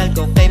 Dasal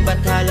ko kay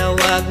Bathala,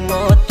 wag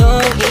mo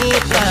tong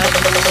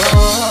ipagamot.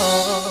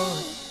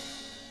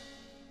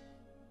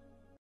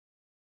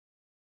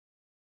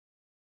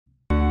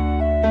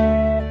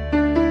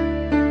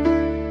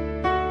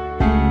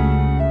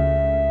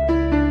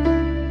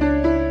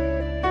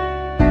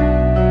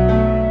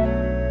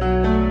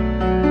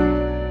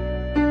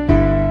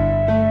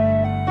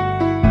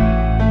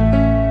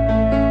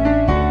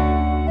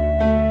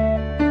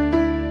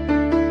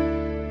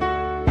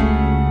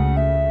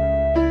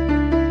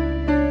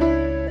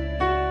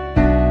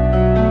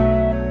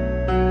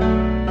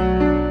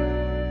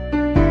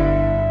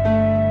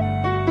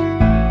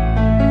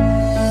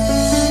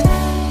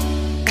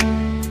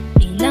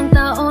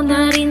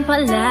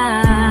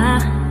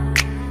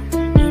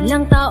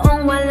 Ilang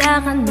taong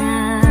wala ka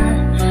na.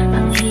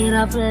 Ang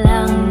hirap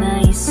lang na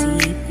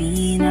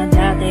isipin na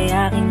dati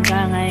akin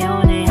ka,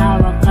 ngayon ay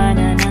hawak ka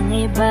na ng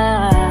iba.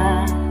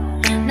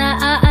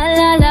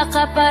 Naaalala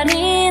ka pa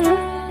rin,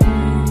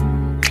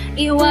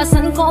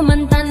 iwasan ko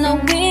man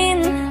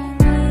tanawin.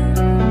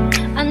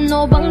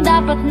 Ano bang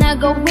dapat na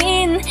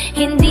gawin?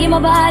 Hindi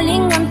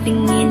mabaling ang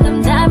tingin,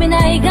 damdamin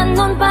ay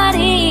ganon pa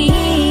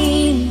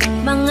rin.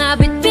 Mga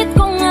bitbit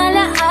kong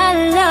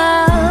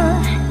alaala,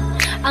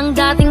 ang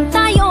dating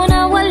tayo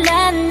na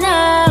wala na.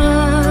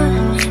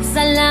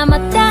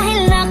 Salamat dahil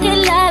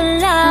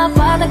nakilala,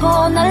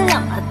 patago na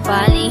lang at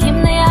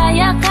palihim na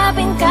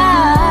yayakapin ka.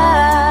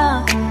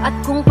 At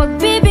kung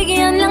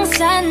pagbibigyan lang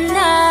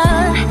sana,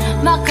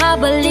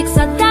 makabalik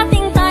sa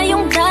dating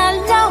tayong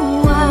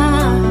dalawa.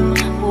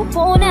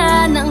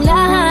 Pupuna ng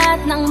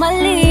lahat ng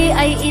mali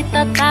ay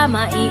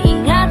itatama,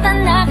 iingatan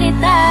na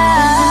kita.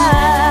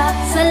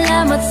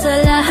 Salamat sa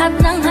lahat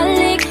ng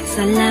halik,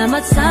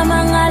 salamat sa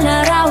mga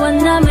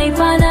larawan na may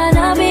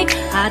pananabik.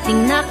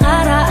 Ating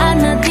nakaraan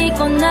na di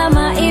ko na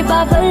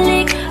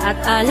maibabalik, at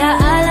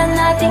alaala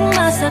nating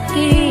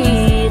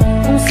masakit.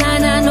 Kung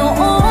sana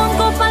noon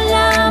ko pa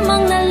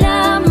lamang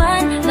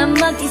nalaman na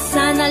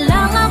mag-isa na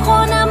lang ako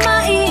na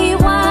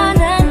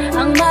maiiwanan.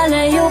 Ang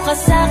malayo ka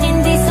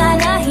sa'kin di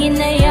sana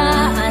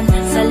hinayaan.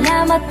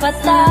 Salamat,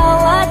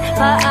 patawad,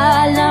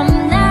 paalam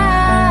na.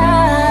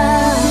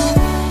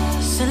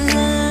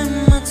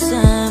 Salamat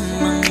sa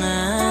mga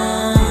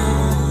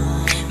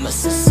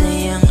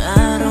masasayang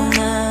araw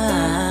na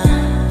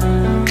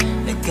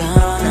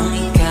nagkaroon ng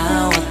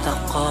ikaw at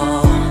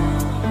ako.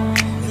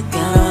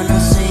 Nagkaroon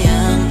ng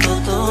sayang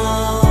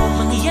totoo,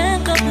 mga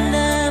yakap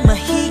na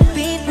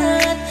mahigpit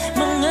at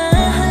mga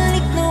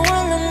halik na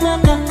walang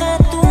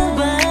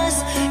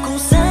makakatubas. Kung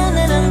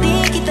sana lang di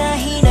kita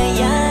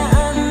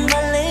hinayaang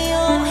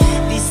malayo,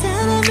 di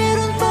sana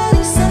meron pa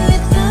rin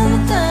salit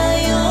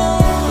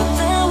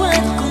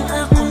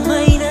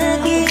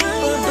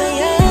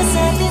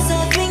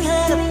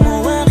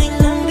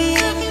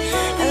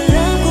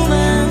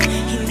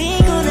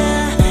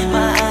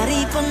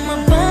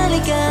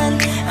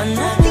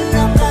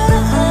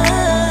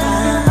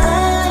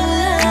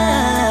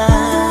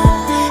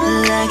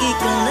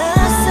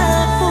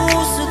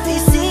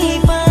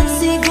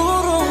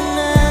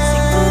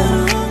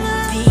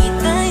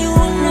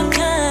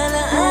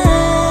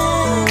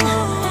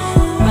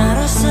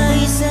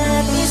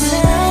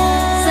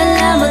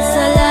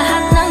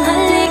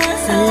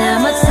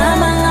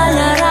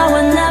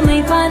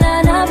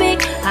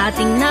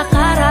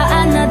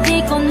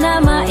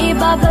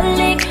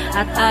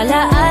at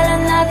alaala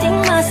nating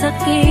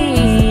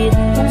masakit.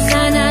 Kung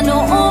sana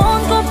noon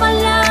ko pa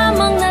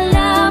lamang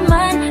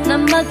nalaman na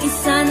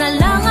mag-isa na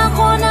lang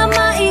ako na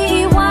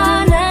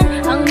maiiwanan.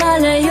 Ang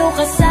malayo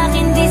ka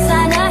sa'kin di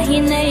sana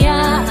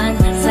hinayaan.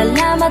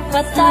 Salamat,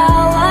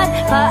 patawad,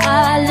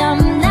 paalam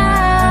na.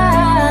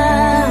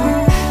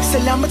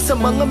 Salamat sa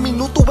mga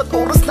minuto at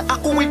oras na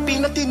ako ay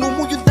pinatino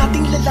mo. Yung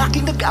dating lalaki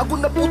nag-ago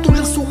na putol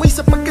ang suway,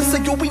 sapagkat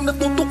sa'yo ay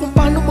natuto kung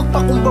paano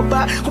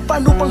magpakumbaba, kung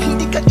paano bang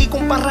hindi ka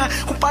ikumpara,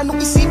 kung paano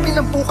isipin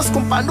ang bukas,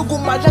 kung paano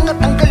gumalang at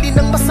tanggalin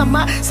ang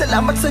masama.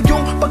 Salamat sa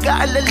iyong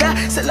pag-aalala,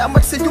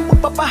 salamat sa iyong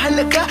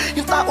pagpapahalaga.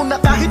 Yung tao na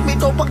kahit may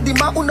topak di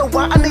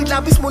maunawaan ay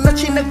labis mo na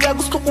chinaga.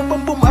 Gusto ko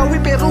bang bumawi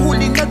pero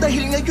huli na,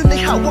 dahil ngayon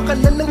ay hawak ka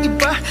na ng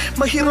iba.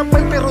 Mahirap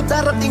man pero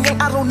darating ang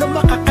araw na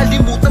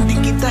makakalimutan din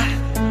kita.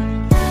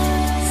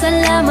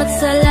 Salamat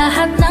sa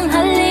lahat ng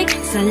halik,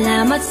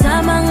 salamat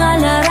sa mga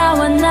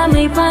larawan na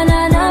may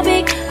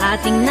pananabik.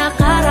 Ating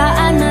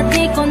nakaraan na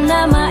di ko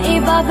na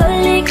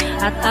maibabalik,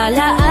 at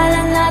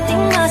alaala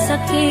nating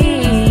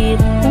masakit.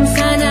 Kung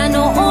sana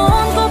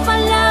noon ko pa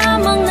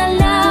lamang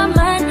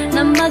nalaman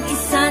na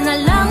mag-isa na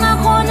lang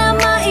ako na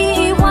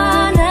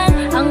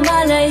maiiwanan. Ang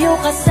malayo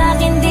ka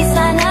sa'kin di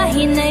sana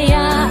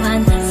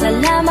hinayaan.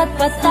 Salamat,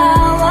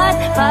 patawad,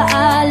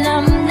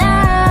 paalam na.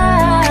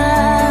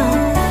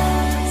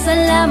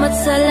 Salamat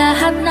sa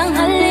lahat ng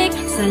halik,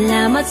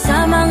 salamat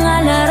sa mga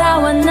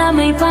larawan na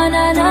may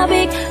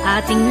pananabik.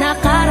 Ating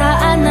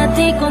nakaraan na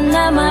di ko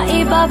na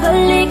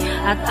maibabalik,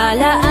 at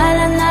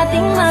alaala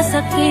nating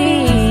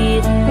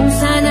masakit. Kung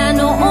sana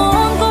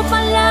noon ko pa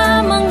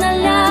lamang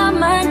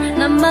nalaman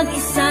na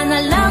mag-isa na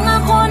lang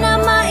ako na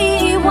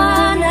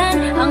maiiwanan.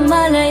 Ang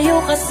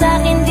malayo ka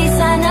sa'kin di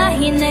sana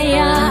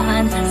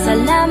hinayaan.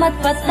 Salamat,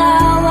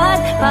 patawad,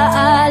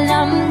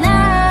 paalam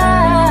na.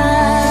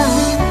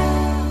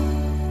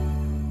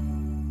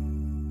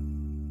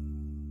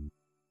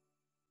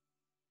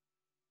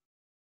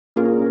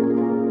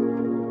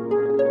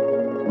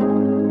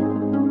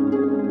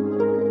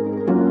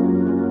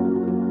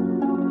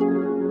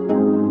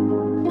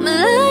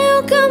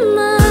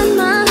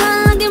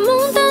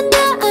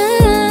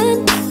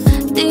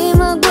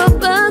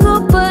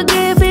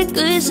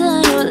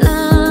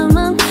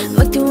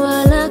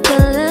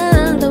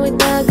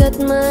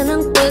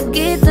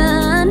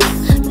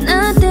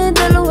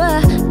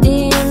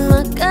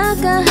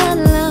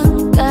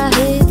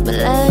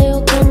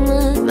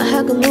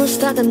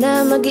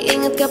 Na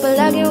mag-iingat ka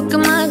palagi, huwag ka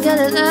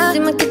mag-alala.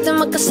 Di man kita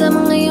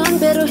magkasama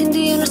ngayon, pero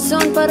hindi yun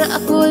rason para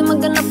ako ay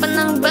magganapan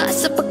ng iba.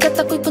 Sapagkat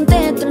ako'y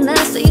kontento na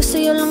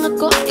sa'yo lang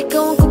ako.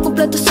 Ikaw ang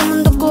kukumpleto sa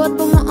mundo ko at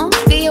bumuo.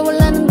 Kaya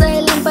wala nang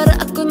dahilan para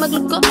ako'y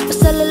magluko.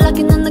 Basta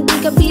lalaki na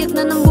naging kabiyak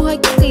na ng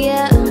buhay ko.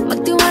 Kaya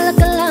magtiwala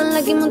ka lang,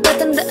 lagi mong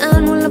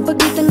tatandaan. Walang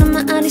pagitan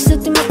na maanis at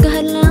di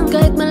magkahalang.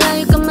 Kahit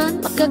malayo ka man,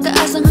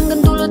 makakaasang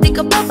hanggang dulo di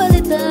ka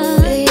papalitan.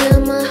 Kaya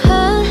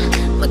mahal,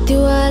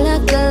 magtiwala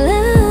ka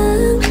lang.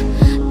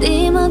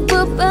 Di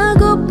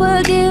magbabago,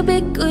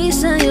 pag-ibig ko'y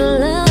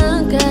sa'yo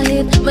lang.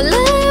 Kahit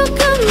malayo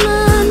ka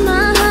man,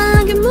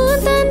 mahal, lagi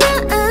mong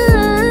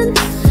tandaan.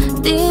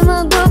 Di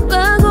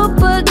magbabago,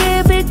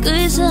 pag-ibig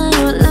ko'y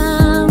sa'yo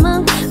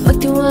lamang.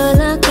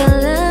 Magtiwala ka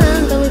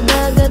lang, tawid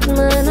dagat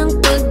man ang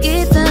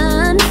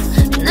pagitan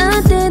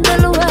natin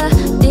dalawa,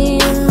 di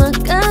yun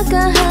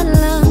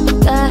makakahalang.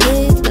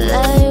 Kahit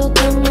malayo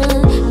ka man,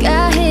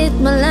 kahit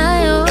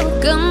malayo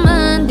ka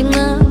man, di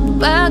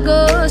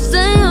magbago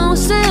sa'yo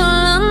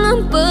lang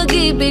ang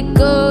pag-ibig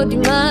ko, di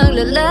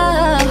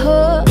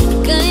maglalaho.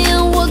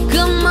 Kaya huwag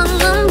kang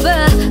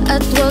mangamba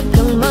at huwag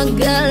kang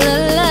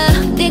mag-alala.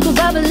 Di ko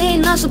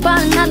babalik na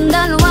supalan natin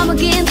dalawa,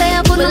 maghihintay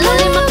ako na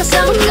muli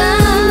makasama ka.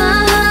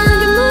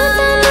 Di mo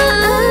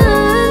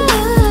tandaan,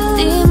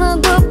 di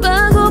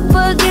magbabago,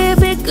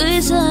 pag-ibig ko'y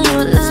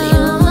sa'yo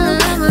lamang.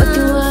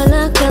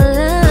 Magtiwala ka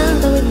lang,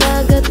 tawid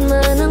dagat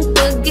man ang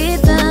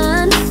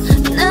pagitan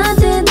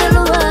natin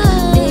dalawa,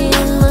 di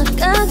yun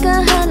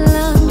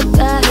makakahalang.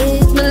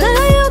 Kahit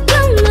malayo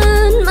ka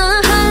man,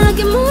 mahal,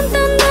 lagi mong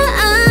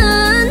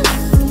tandaan.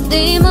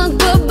 Di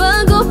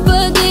magbabago,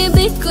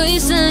 pag-ibig ko'y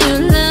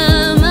sa'yo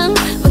lamang.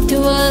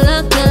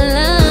 Magtiwala ka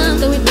lang,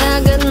 tawid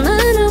dagat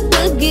man ang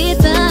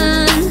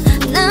pagitan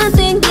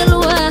nating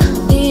dalawa,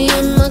 di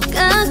yun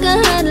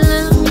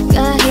makakahalang.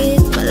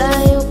 Kahit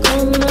malayo ka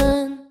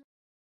man.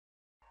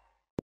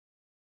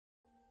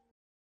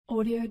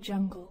 Audio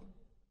Jungle.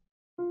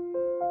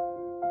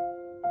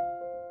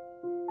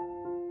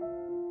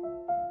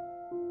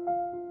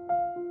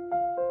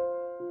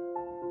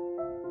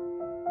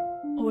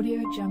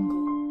 Audio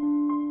Jungle.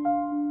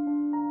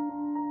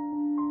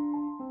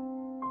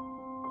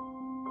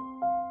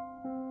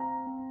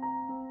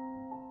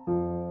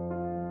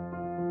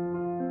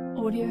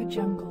 Audio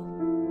Jungle.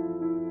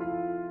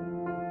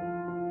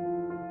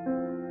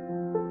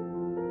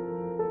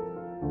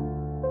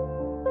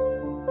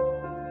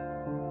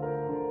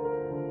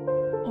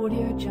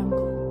 Audio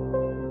Jungle.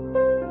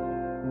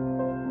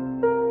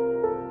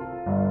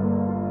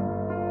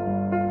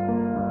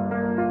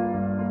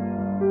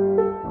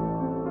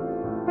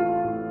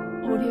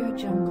 Audio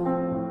Jungle.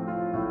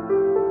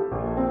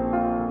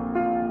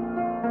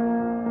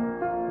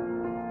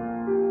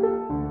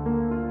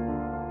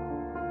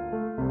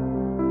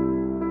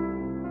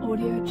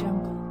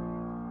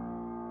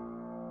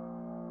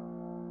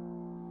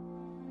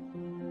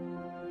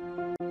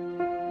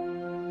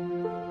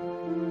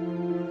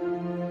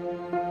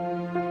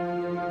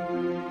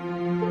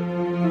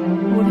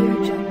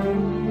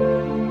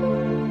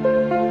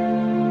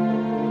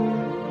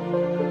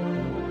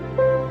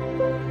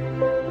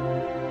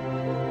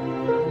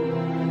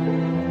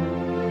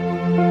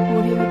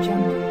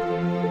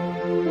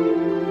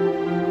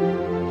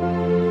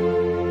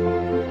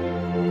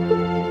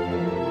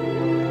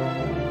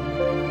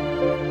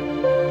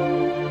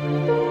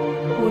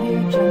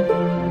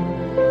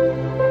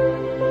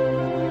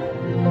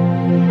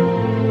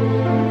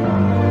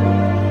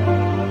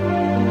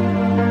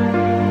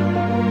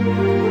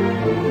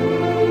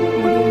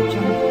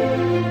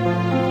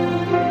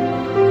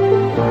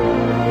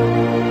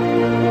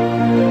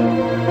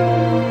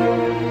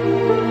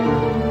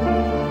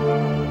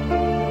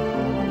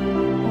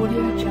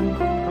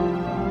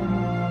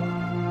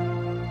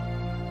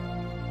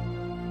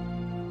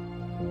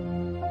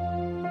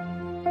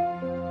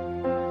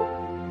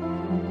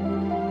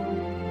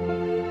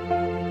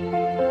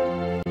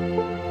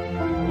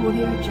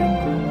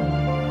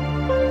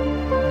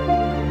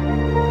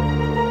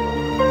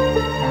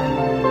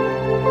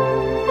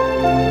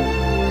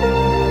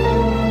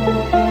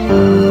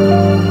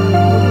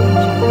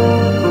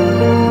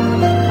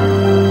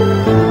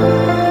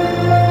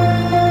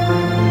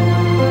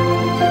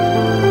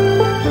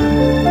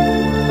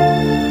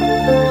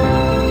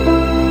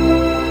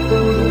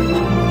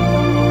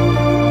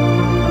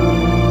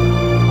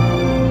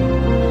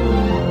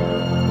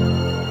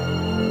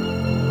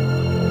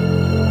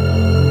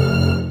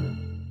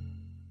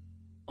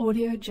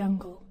 Audio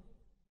Jungle.